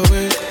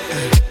away.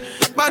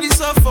 Body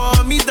so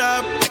for me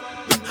that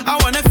I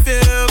wanna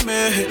feel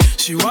me.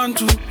 She want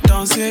to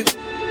dance it,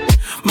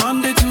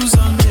 Monday to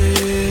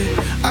Sunday.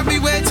 I be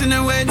waiting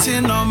and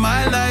waiting all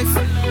my life.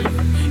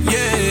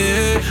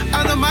 Yeah,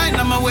 I don't mind,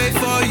 I'ma wait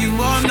for you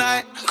all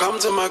night. Come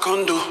to my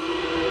condo,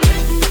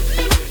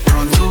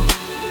 pronto.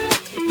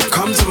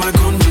 Come to my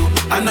condo.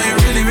 I know you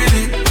really,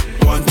 really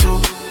want to.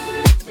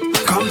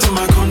 Come to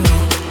my condo,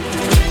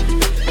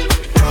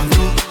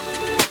 pronto.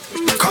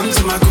 Come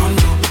to my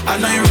condo. I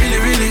know you really,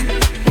 really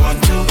want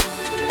to.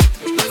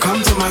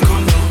 Come to my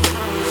condo.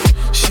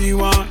 She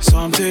want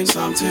something,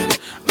 something.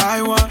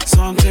 I want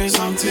something,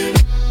 something.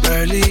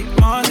 Early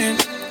morning,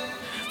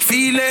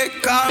 feel it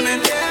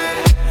coming.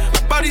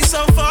 Body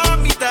so for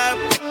me that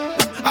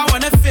I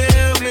wanna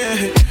feel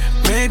it.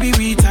 Maybe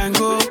we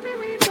tango,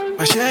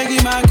 my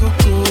shaggy, my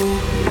cocoa.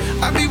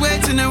 I be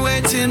waiting and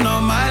waiting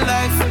all my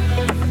life.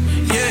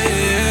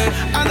 Yeah,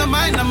 I don't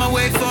mind, I'ma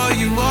wait for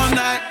you all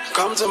night.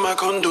 Come to my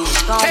condo.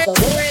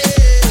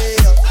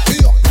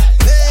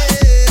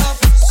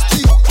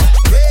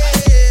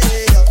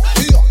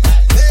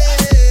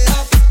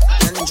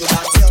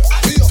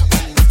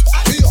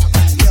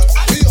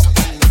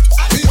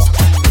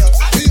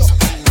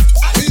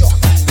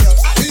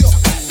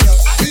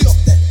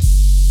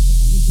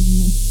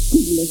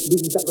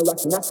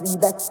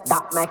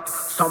 That make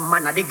some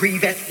man a the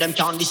grievous. Them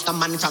can't dish the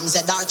man from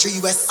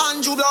ZR3 West.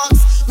 Andrew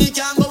Blocks, me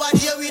can't go out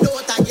here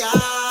without a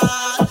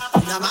girl.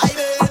 Inna my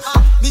bed,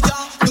 me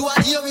can't do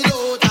out here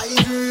without a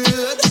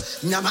girl.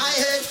 Inna my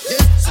head,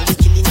 so we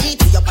killing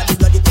it. We up at the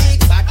bloody pig.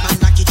 Bad man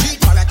knock it treat.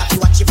 For a copy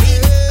watch your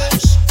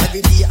bitch.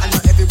 Every day and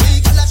not every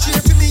week. All a cheer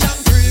for me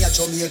and free. A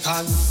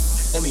Jamaican,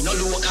 but me no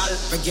local.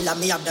 Regular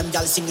me have them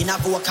girls singing a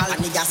vocal.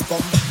 And the gas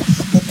pump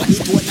up on the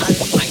total.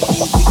 My need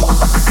we go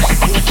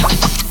like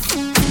total.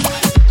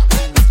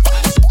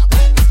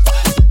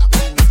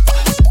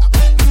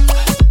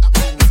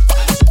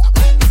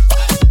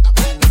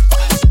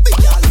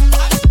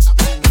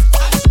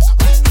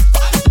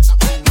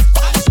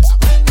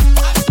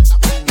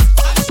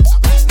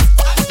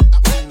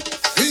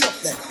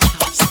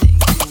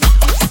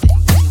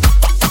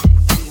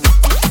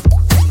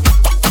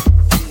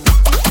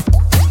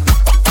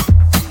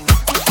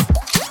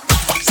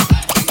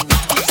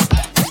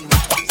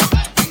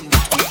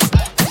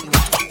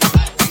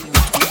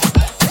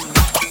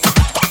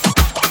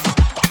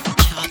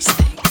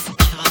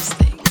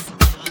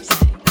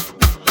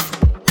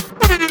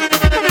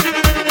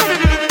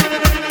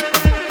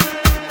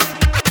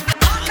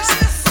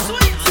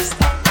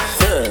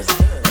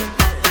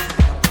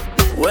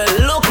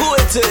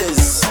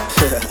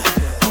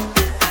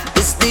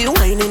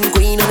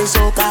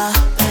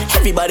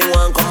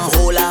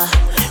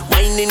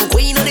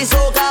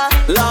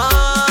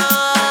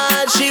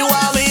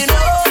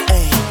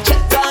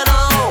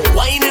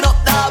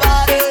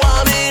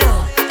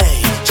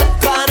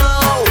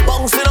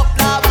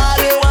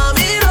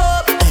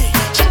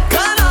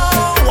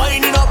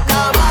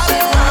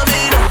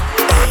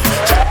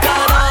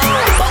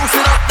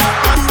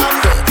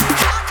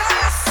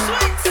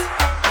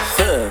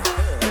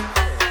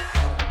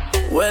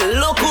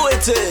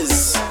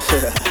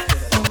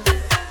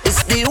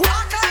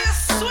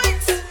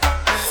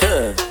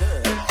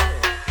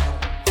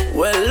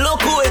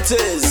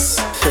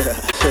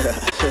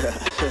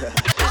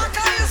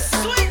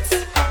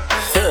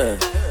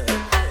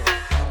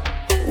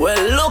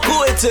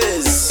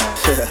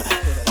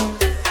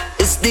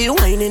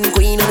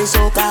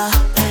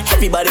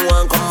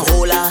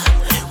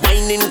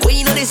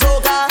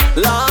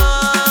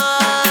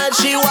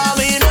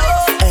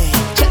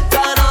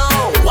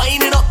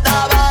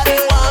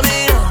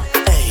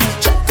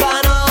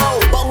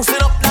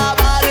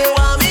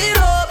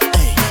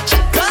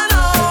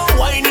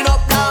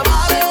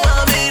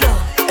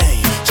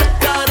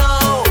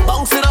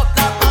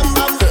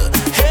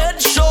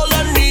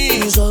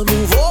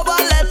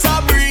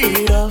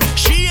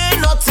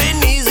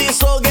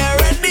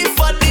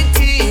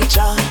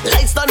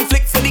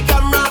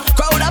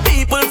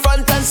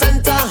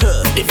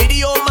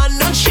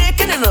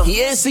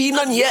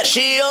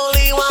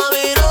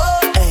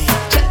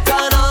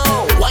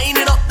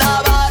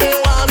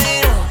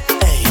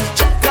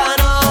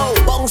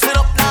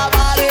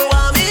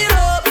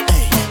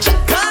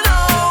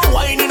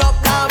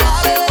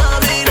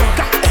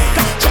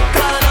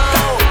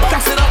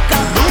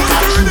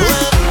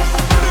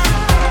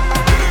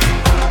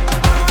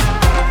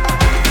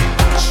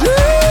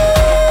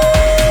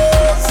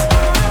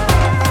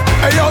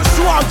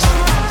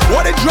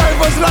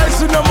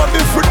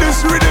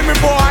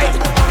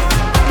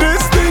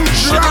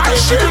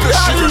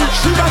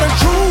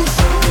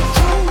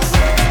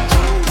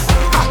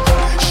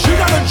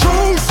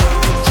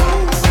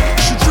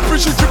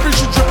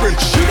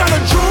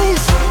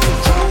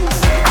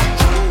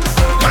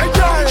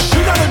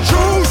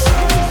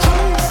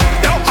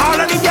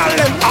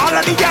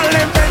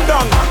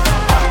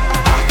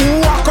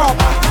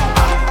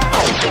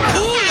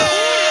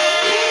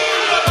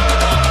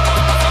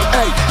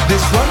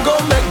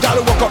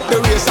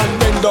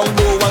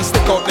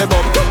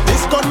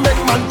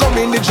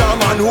 in the jam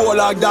and hold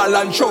like that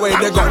and throw away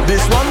the gun. This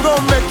one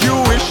gon' make you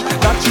wish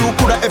that you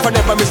coulda ever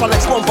never miss a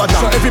next bumper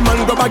jam. So every man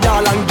grab a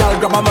girl and girl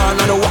grab a man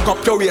and walk up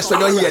your waist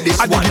when you hear this.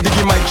 I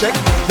diggy my check,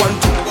 1,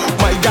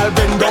 2. My girl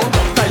bend down,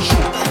 tie shoe,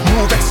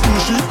 move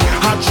exclusive,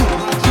 hard shoe.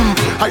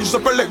 I used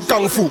to play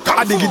kung fu.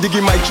 I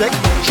diggy my check,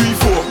 3,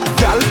 4.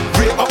 Girl,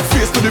 way up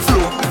face to the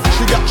floor.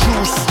 She got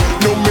juice,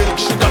 no milk.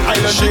 She got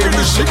island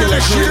dairy, she got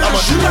like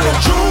she got a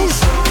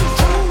juice.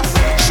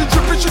 She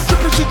drippin', she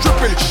drippin', she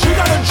drippin'. She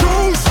got a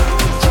juice.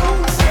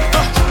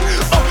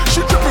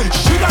 She drippin',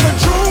 she got a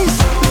juice.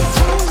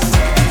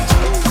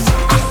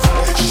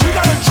 She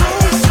got a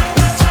juice.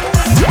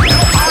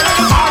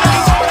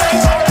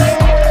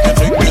 You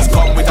think this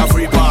come with a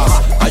free pass?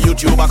 A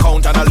YouTube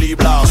account and a lead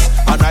blast.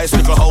 A nice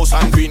little house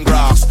and green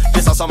grass.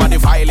 These are some of the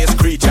vilest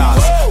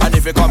creatures. And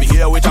if you come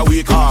here with a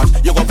weak heart,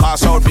 you gon'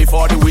 pass out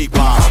before the week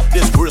pass.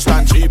 This worse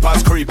than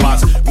cheapers,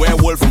 creepers,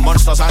 werewolf,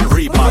 monsters and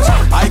reapers.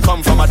 I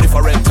come from a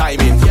different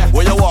timing,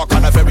 where you walk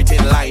on a very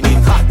thin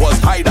lining. Was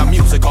hide the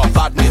music or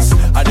badness,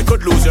 and you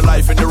could lose your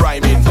life in the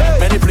rhyming.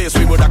 Many places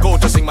we would go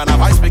to sing, man,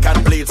 have ice pick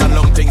and blades and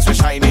long things we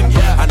shining.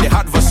 And the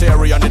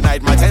adversary on the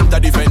night might enter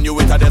the venue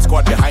with a death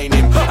squad behind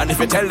him. And if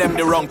you tell them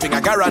the wrong thing,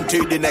 I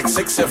guarantee the next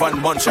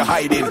 6-7 months you're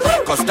hiding.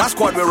 Cause that's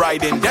what we're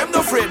riding. Them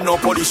no afraid, no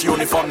police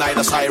uniform,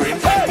 neither siren.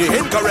 The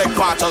incorrect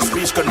part of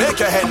speech could make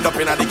your hand up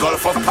in the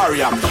Gulf of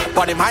Paria.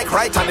 But the mic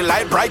right and the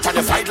light bright and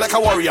you fight like a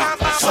warrior.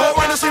 So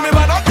when you see me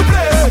man up the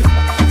place,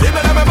 they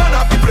may let me man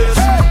up the place.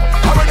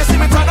 And when you see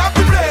me turn up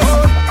the place,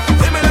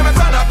 they may let me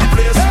turn up the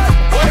place.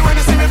 Boy, when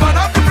you see me man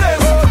up the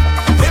place,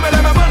 they may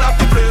let me man up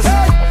the place.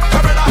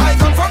 Come in I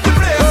come from the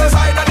place, it's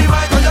high that the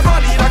mic on your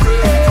body in a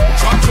grave.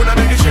 Drop tune and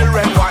make the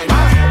children wine.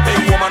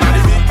 Big woman and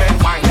the big men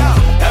wine.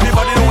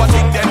 Everybody know what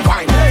thing them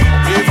wine.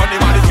 Even the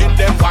man in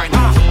them wine.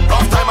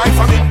 Rough time I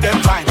from in them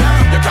time.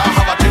 You can't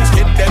have a thin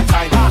skin them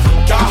time.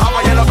 Can't have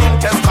a yellow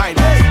intestine.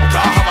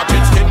 Can't have a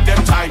thin skin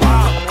them time.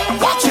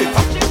 Watch it.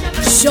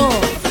 Sean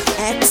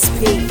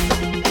XP.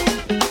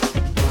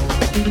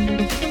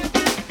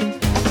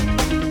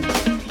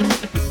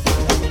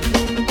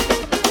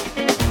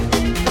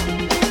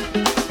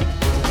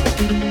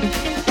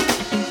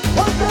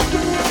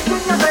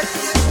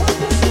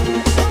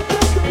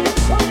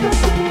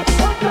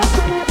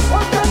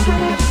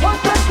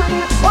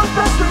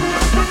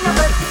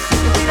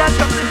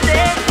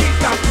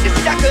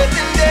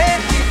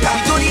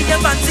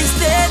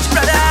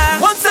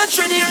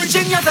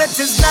 That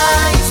is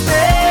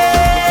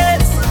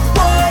niceness.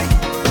 Boy,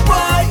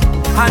 boy,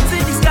 hands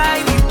in the sky,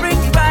 we bring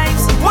the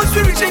vibes. Once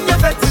we reach in your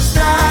that is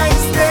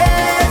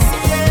niceness.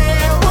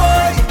 Yeah,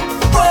 boy,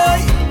 boy,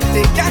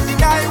 they can't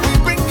deny we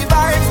bring the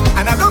vibes.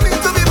 And I don't mean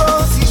to be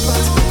bossy,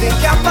 but they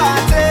can't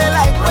party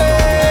like we.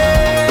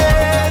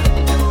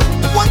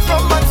 Once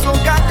from months so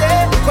got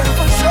there, but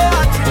for sure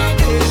I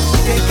treat it.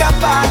 They can't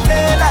party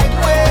like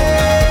we.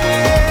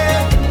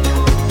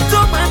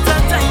 Don't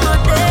matter time or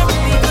day,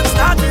 we can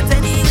start it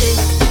anyway.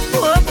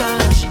 Oh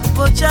gosh,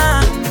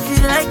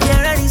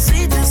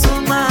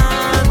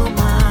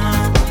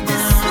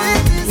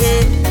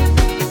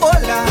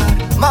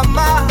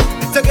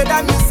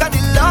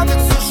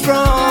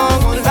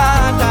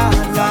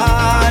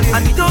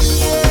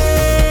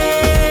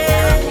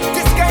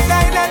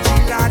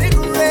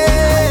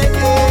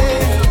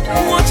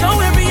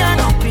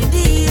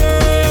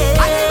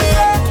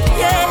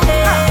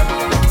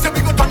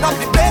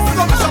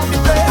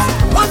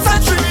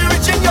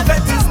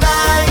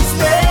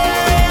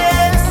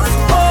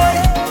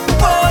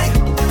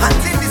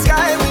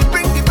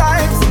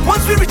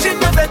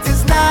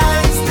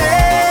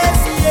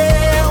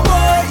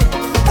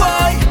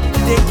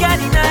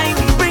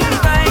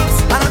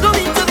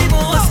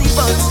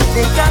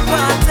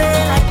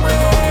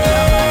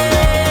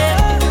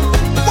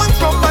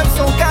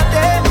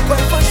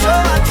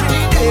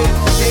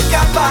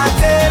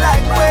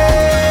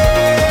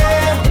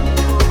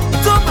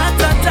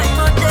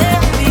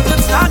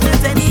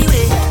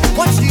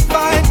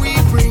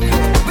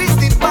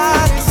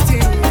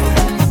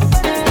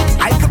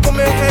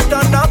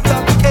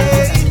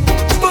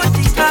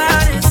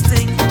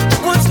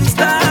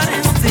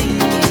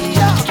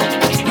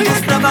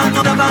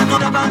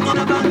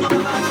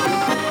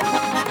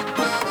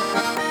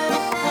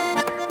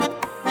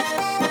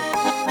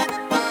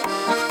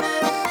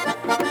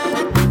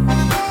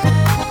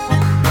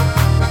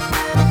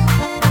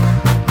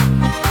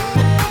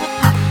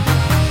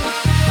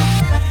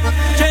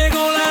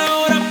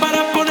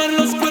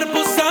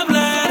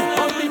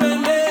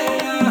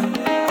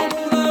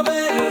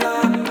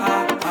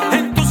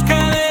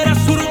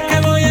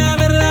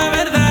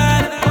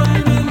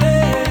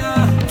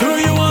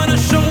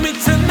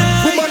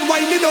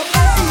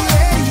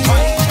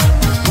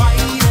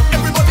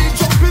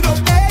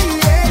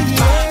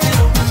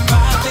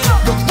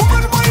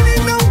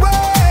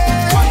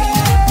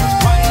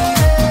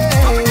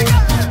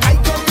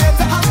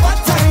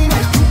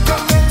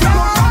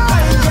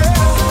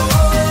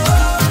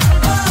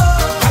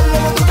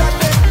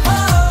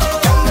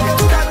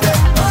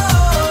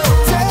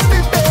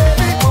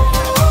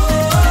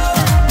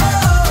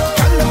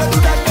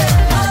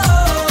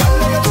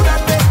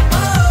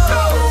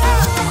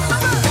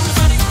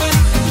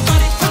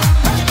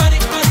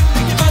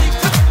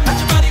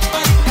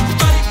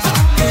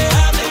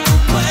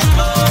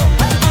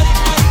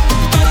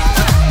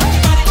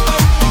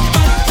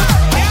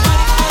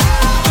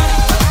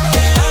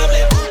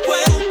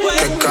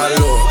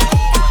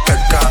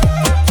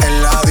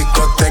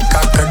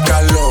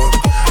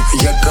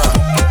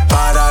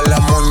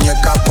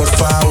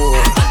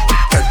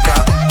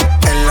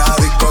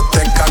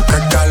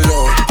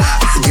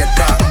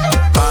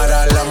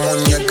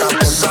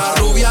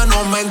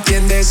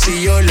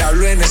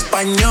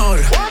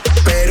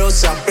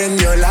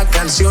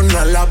 canción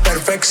a la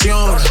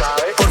perfección.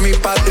 Por mi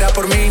patria,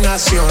 por mi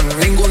nación,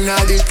 ninguna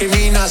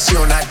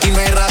discriminación. Aquí no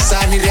hay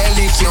raza ni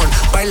religión,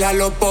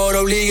 bailalo por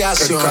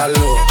obligación. Qué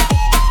calor,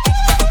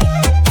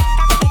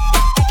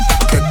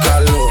 qué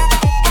calor,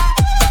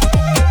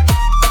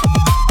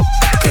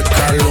 qué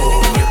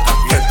calor.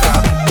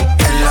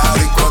 En la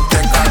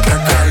discoteca, qué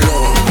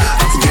calor.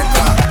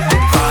 Llega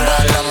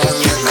para la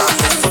muñeca.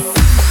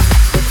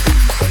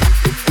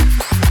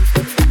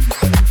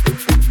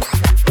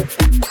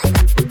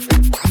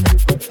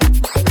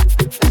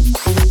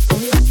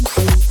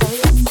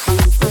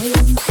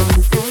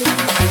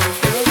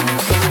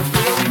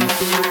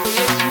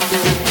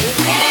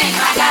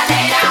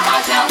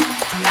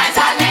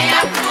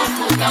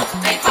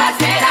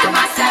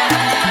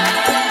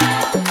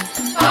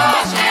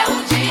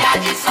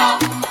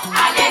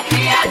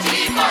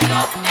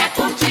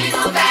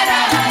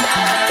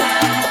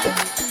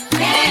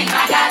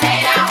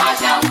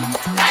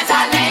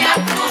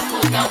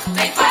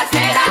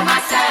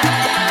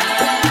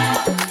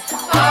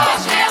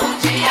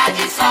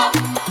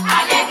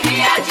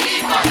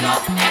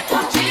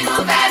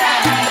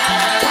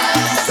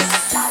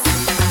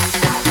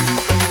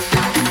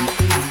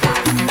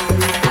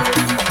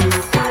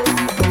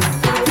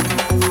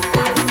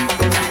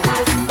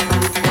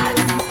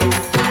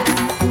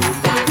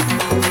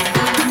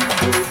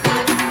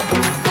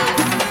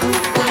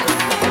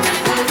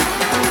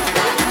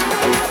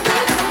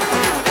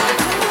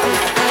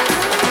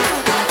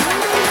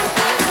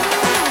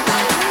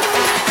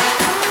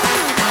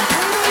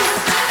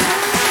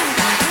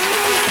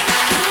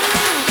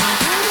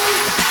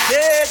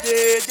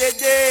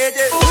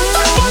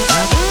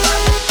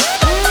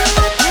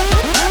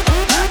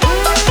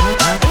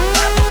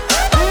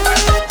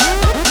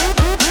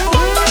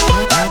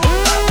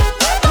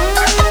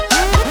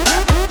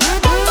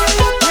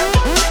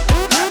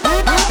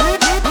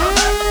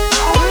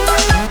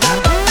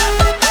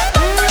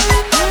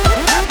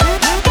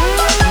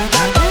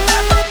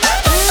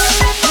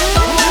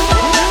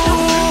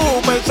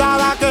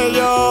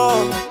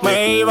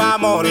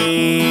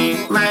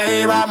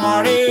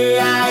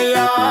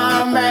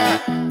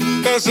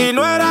 Si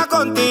no era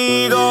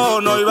contigo,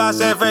 no iba a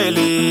ser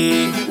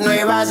feliz. No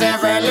iba a ser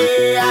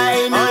feliz,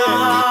 ay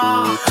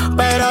no.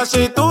 Pero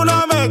si tú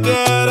no me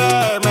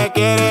quieres, me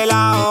quiere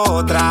la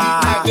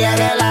otra. Me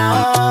quiere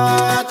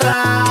la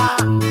otra.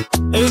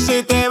 Y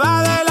si te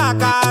vas de la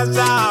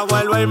casa,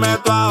 vuelvo y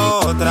meto a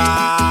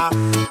otra.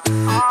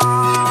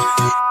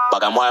 Pa'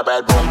 que mueve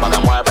el boom, pa' que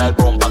mueve el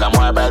boom, pa' que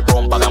mueve el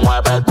boom, pa' que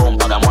mueve el boom,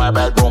 pa' que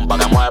mueve el boom, pa'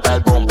 que mueve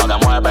el boom, pa' que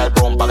mueve el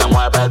boom, pa' que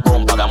mueve el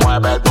boom, pa' que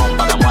mueve el boom, pa' que mueve el boom,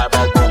 pa' que mueve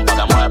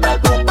el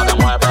boom, pa' que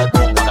mueve el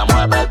boom, pa' que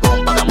mueve el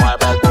boom, pa' que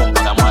mueve el boom,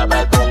 pa' que mueve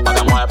el boom, pa'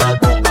 que mueve el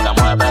boom, pa' que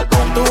mueve el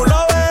boom. Tú lo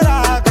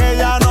verás que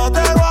ya no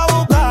te voy a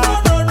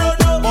buscar.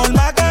 Por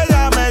más que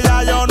llame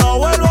ya yo no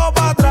vuelvo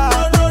para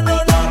atrás.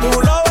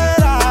 Tú lo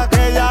verás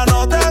que ya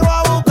no te voy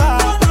a buscar.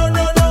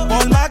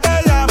 Por más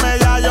que llame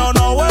ya yo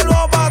no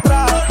vuelvo para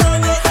atrás.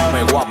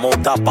 Me voy a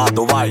montar pa'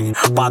 Dubai,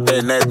 pa'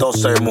 tener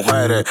 12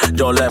 mujeres.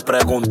 Yo le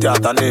pregunté a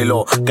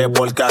Danilo que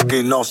porque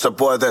aquí no se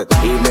puede.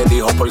 Y me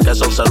dijo porque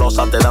son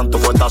celosas, te dan tu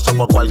fuetazo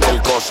por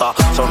cualquier cosa.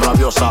 Son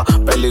rabiosas,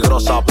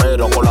 peligrosas,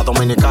 pero con la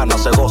dominicana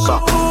se goza.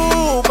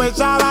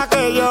 Pensaba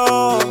que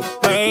yo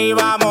me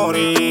iba a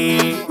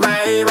morir.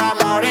 Me iba a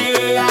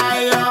morir,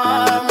 ay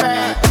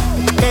hombre.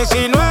 Que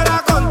si no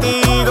era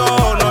contigo,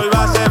 no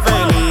iba a ser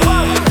feliz.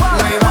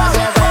 No iba a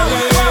ser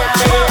feliz,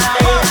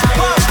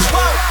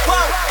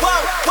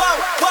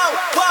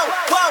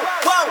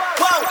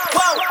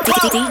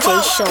 DJ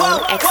Sean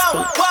XP.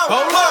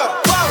 Hold up.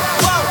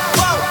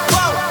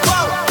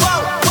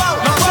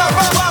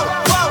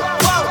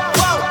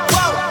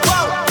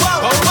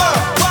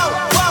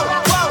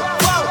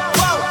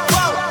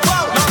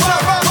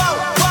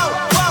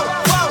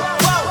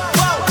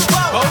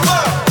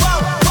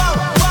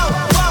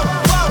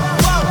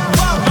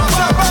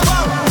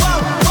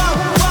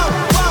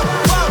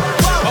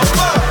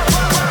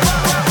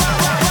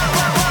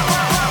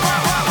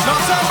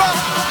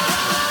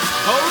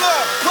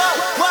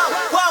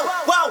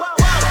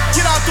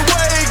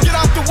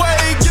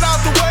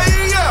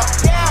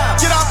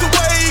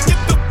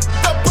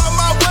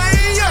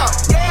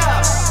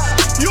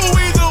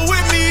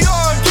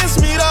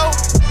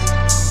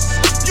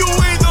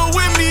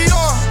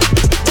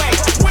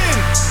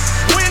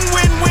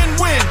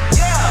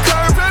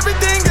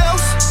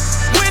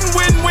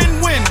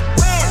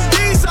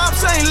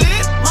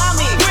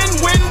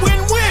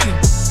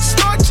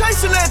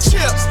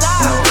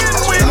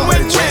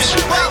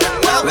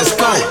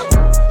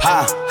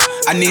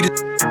 I needed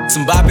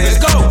some bop in it.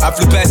 I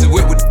flew past the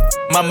whip with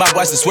my mouth,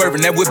 watched it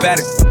swerving. That whip had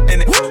it in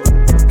it.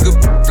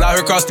 Fly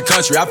her across the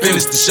country. I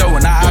finished the show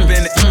and I hop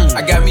in it.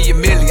 I got me a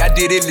milli, I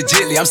did it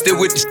legitly. I'm still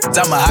with the shit,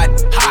 I'm a hot.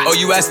 Oh,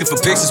 you asking for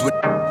pictures with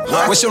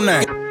what's your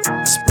name?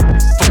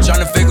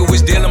 Trying to figure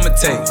which deal I'ma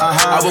take.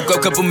 I woke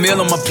up, couple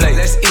meal on my plate.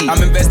 Let's eat.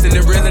 I'm investing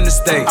in real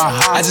estate.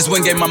 I just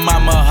went and gave my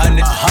mama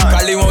 100.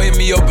 Probably won't hit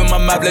me open my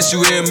mouth. I bless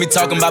you hear me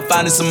talking about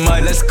finding some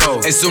money. Let's go.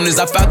 As soon as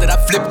I found that, I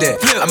flipped that.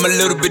 I'm a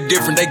little bit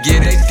different, they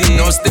get it.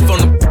 No, I'm stiff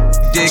on the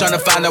dick. Tryna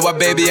find out why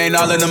baby ain't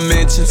all in the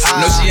mentions.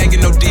 No, she ain't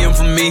get no DM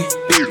from me.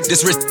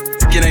 This wrist,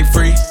 it ain't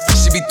free.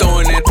 She be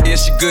throwing that, yeah,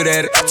 she good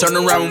at it. Turn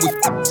around when we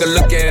to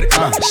look at it.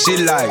 She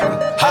like,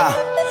 ha.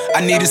 I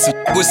needed some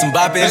with some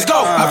bop in it. Let's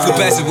go. I flew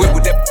past the whip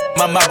with that.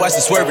 My mouth watched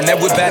it swerving, that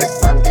whip at it.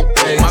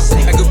 My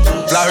nigga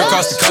fly her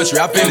across the country.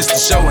 I finished the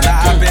show and I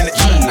hop in it.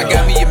 I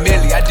got me a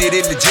milli, I did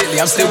it legitly.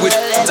 I'm still with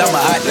it. I'm a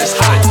hot, that's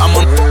hot. I'm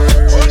on.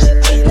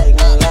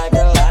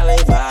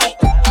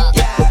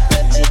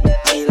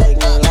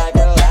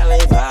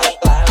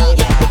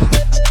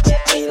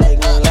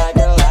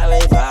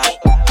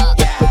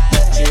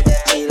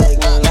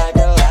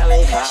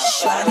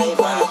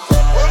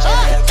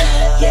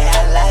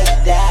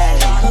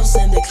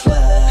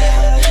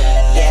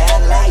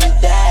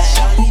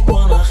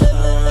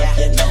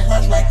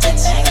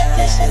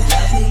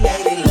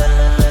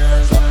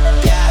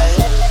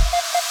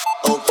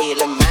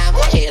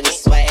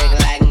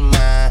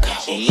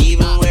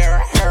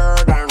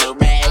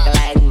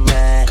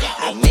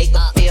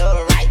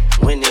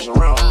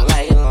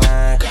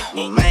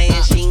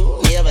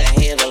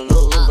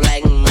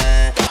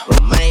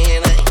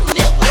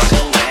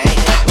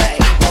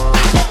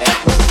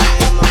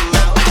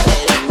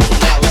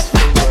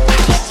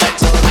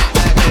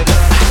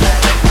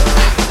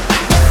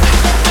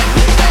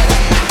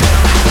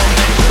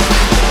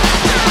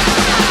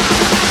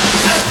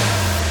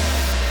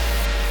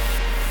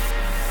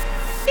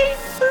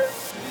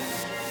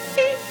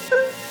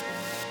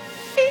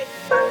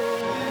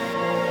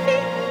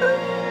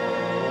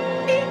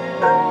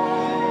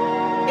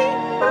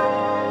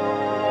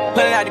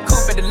 Pulling out the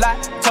coupe at the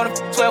lot, told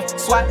him 12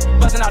 swat,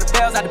 busting all the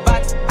bells out the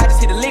box. I just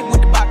hit a lick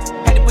with the box,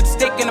 had to put the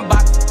stick in the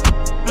box.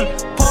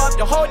 Pour up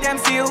the whole damn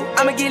seal,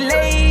 I'ma get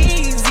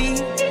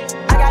lazy.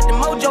 I got the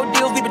mojo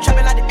deals, we been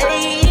trapping like the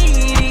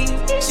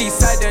 80s. She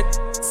said that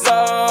so,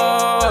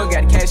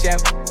 got the cash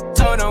out,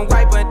 told him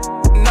wipe it,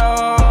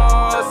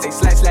 no, say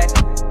slash.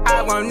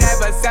 I won't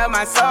never sell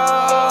my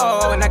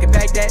soul, and I can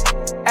back that.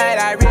 And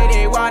I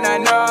really wanna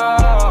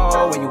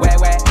know when you where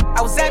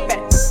I was at back,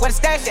 where the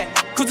stash at?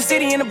 Cruise the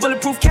city in a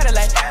bulletproof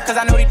Cadillac, cause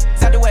I know these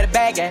out there where the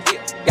bag at.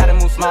 Gotta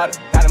move smarter,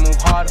 gotta move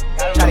harder.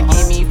 Try to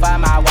give me 5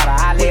 mile water,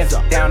 I live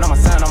down on my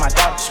son, on my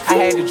daughter. I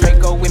had the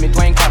Draco with me,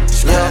 Dwayne Carter.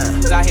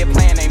 Cause out here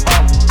playing ain't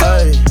ballin'.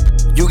 Hey,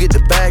 you get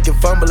the bag and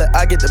fumble it,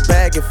 I get the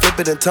bag and flip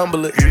it and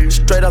tumble it.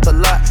 Straight off the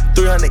lot,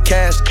 300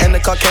 cash, and the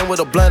car came with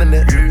a blunt in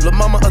it. Lil'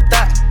 mama a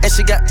thot, and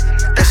she gon'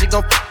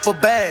 f a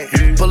bag.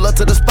 Pull up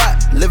to the spot,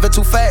 living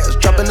too fast,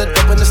 dropping the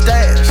dope in the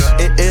stash.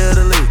 In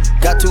Italy,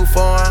 got too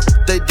far,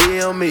 they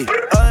DM me.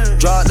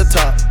 Draw the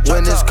top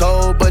when it's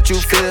cold, but you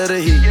feel the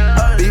heat.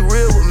 Be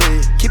real with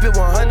me, keep it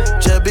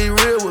 100, just be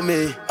real with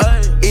me.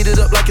 Eat it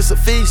up like it's a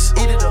feast.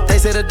 They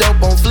say the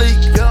dope on fleek.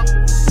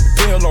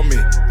 Feel on me,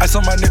 ice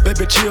on my neck,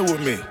 baby, chill with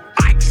me.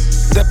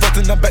 That fuck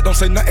in the back, don't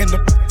say nothing,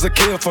 the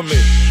kill for me.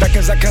 Back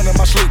as I can in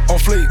my sleep, on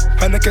fleek.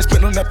 100K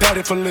spent on that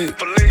patty for lead.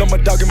 I'm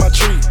a dog in my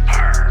tree.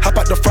 Hop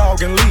out the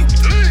frog and leap.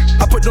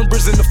 I put them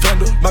bricks in the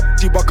fender. My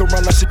bitch walk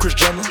around like she Kris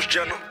Jenner.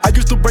 I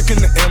used to break in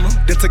the Emma,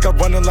 then take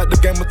out running like the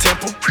game of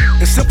Temple.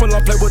 It's simple,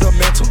 I play with a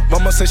mental.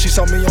 Mama say she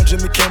saw me on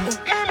Jimmy Kimmel.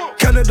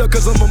 Canada,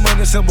 cause I'm a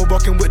money symbol.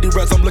 Walking with the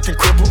rats, I'm looking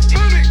crippled.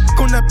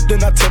 Go nap,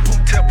 then I temple.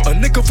 A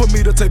nickel for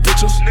me to take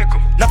pictures.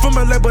 Not from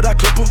LA, but I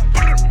clip her.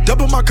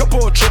 Double my cup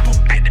or a triple.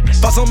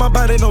 Box on my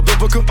body, no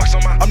biblical.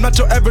 I'm not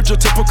your average or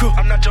typical.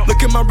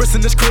 Look at my wrist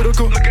and it's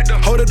critical.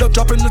 Hold it up,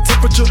 dropping the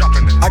temperature.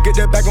 I get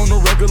that bag on the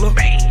regular.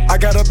 I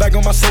got a bag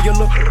on my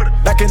cellular.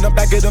 Back in the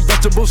bag of them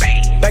vegetables.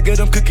 Bag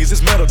of them cookies, it's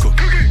medical.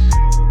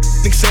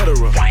 Etc.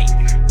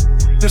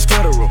 It's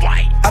federal.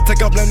 I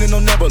take off landing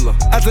on Nebula.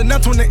 As an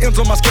that's when it ends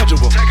on my schedule.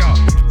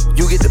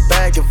 You get the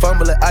bag and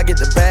fumble it, I get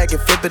the bag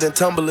and flip it and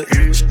tumble it.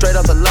 Straight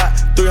off the lot,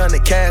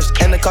 300 cash,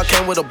 and the car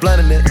came with a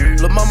blunt in it.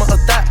 Lil' mama a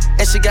thot,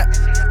 and she gon'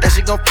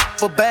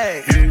 f a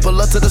bag. Pull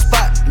up to the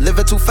spot,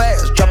 living too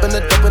fast, dropping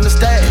the dope in the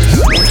stash.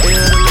 In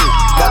Italy,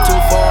 got too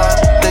far,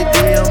 they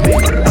DM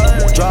me.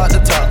 Draw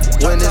the top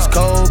when it's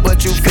cold,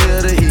 but you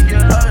feel the heat.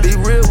 Be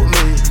real with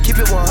me, keep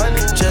it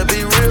 100, just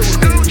be real with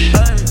me.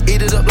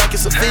 Eat it up like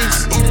it's a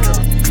feast.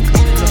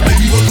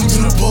 Baby, welcome to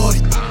the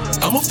party.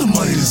 I'm off the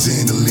money to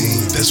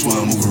Xandaline, that's why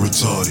I'm moving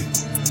retarded.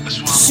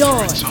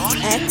 Sean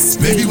X.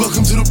 Baby,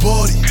 welcome to the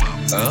party.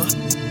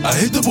 I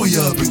hit the boy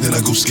up and then I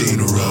go skating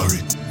a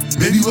Rari.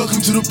 Baby, welcome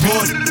to the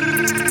party.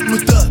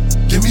 With that,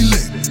 get me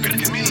lit.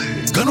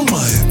 Gun on my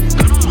hip.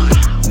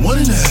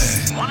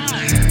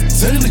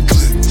 1.5. 10 in the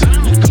clip.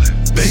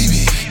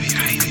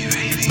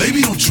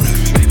 Baby, don't trip.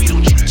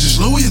 Just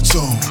lower your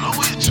tone,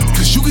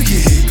 cause you could get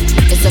hit.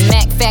 It's a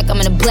Mac fact, I'm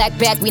in a black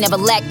back, we never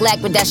lack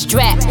with that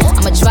strap.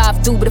 I'ma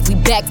drive through, but if we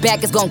back,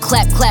 it's gon'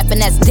 clap,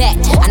 and that's that.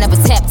 I never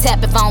tap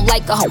if I don't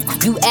like a hoe.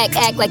 You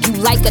act like you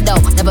like her though.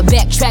 Never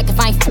backtrack if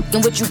I ain't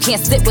fucking with you,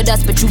 can't sit with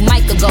us, but you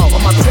might go.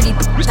 On my pretty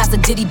bitch, that's a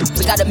ditty bitch,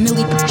 we got a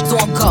milli bitch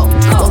on go.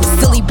 Oh,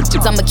 silly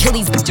bitches, I'm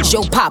Achilles bitches,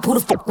 yo pop, who the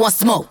fuck want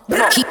smoke?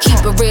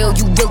 Keep it real,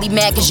 you really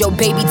mad cause your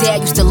baby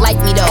dad used to like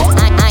me though.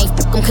 I I ain't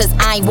fuck him cause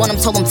I ain't want him.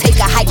 Told him take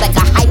a hike like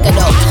a hiker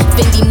though.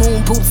 Fendi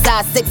moon boots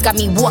size 6 got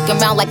me walking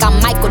around like I'm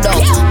Michael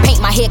though.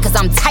 Paint my hair cause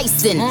I'm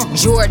Tyson,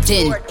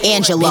 Jordan,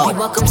 Angelo. Baby,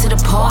 welcome to the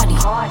party.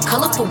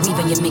 Colorful weave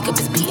and your makeup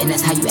is beating.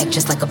 That's how you act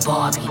just like a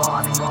Barbie.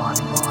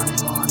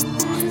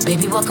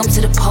 Baby, welcome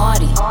to the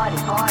party.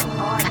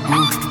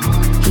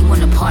 He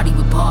wanna party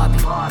with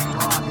Barbie.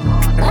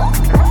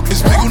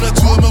 It's big on that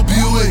 2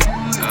 MLBOA.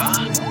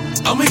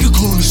 I'll make a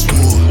call in this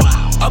war.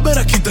 I bet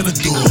I kicked down the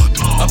door.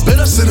 I bet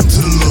I sent him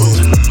to the Lord.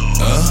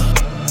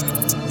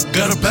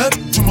 Got a bad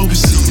from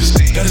overseas.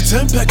 Got a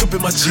 10-pack up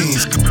in my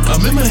jeans.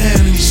 I'm in my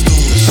hand in these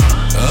stores.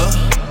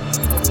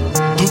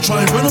 Don't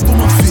try and run up on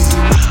my feet.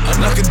 I'm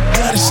knocking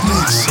out his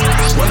sneaks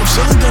while I'm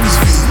shutting down his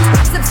feet.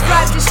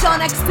 Subscribe to Sean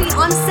XP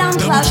on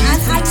SoundCloud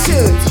and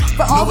iTunes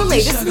for all the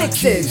latest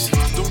mixes.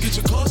 Don't get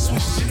your car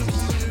switched.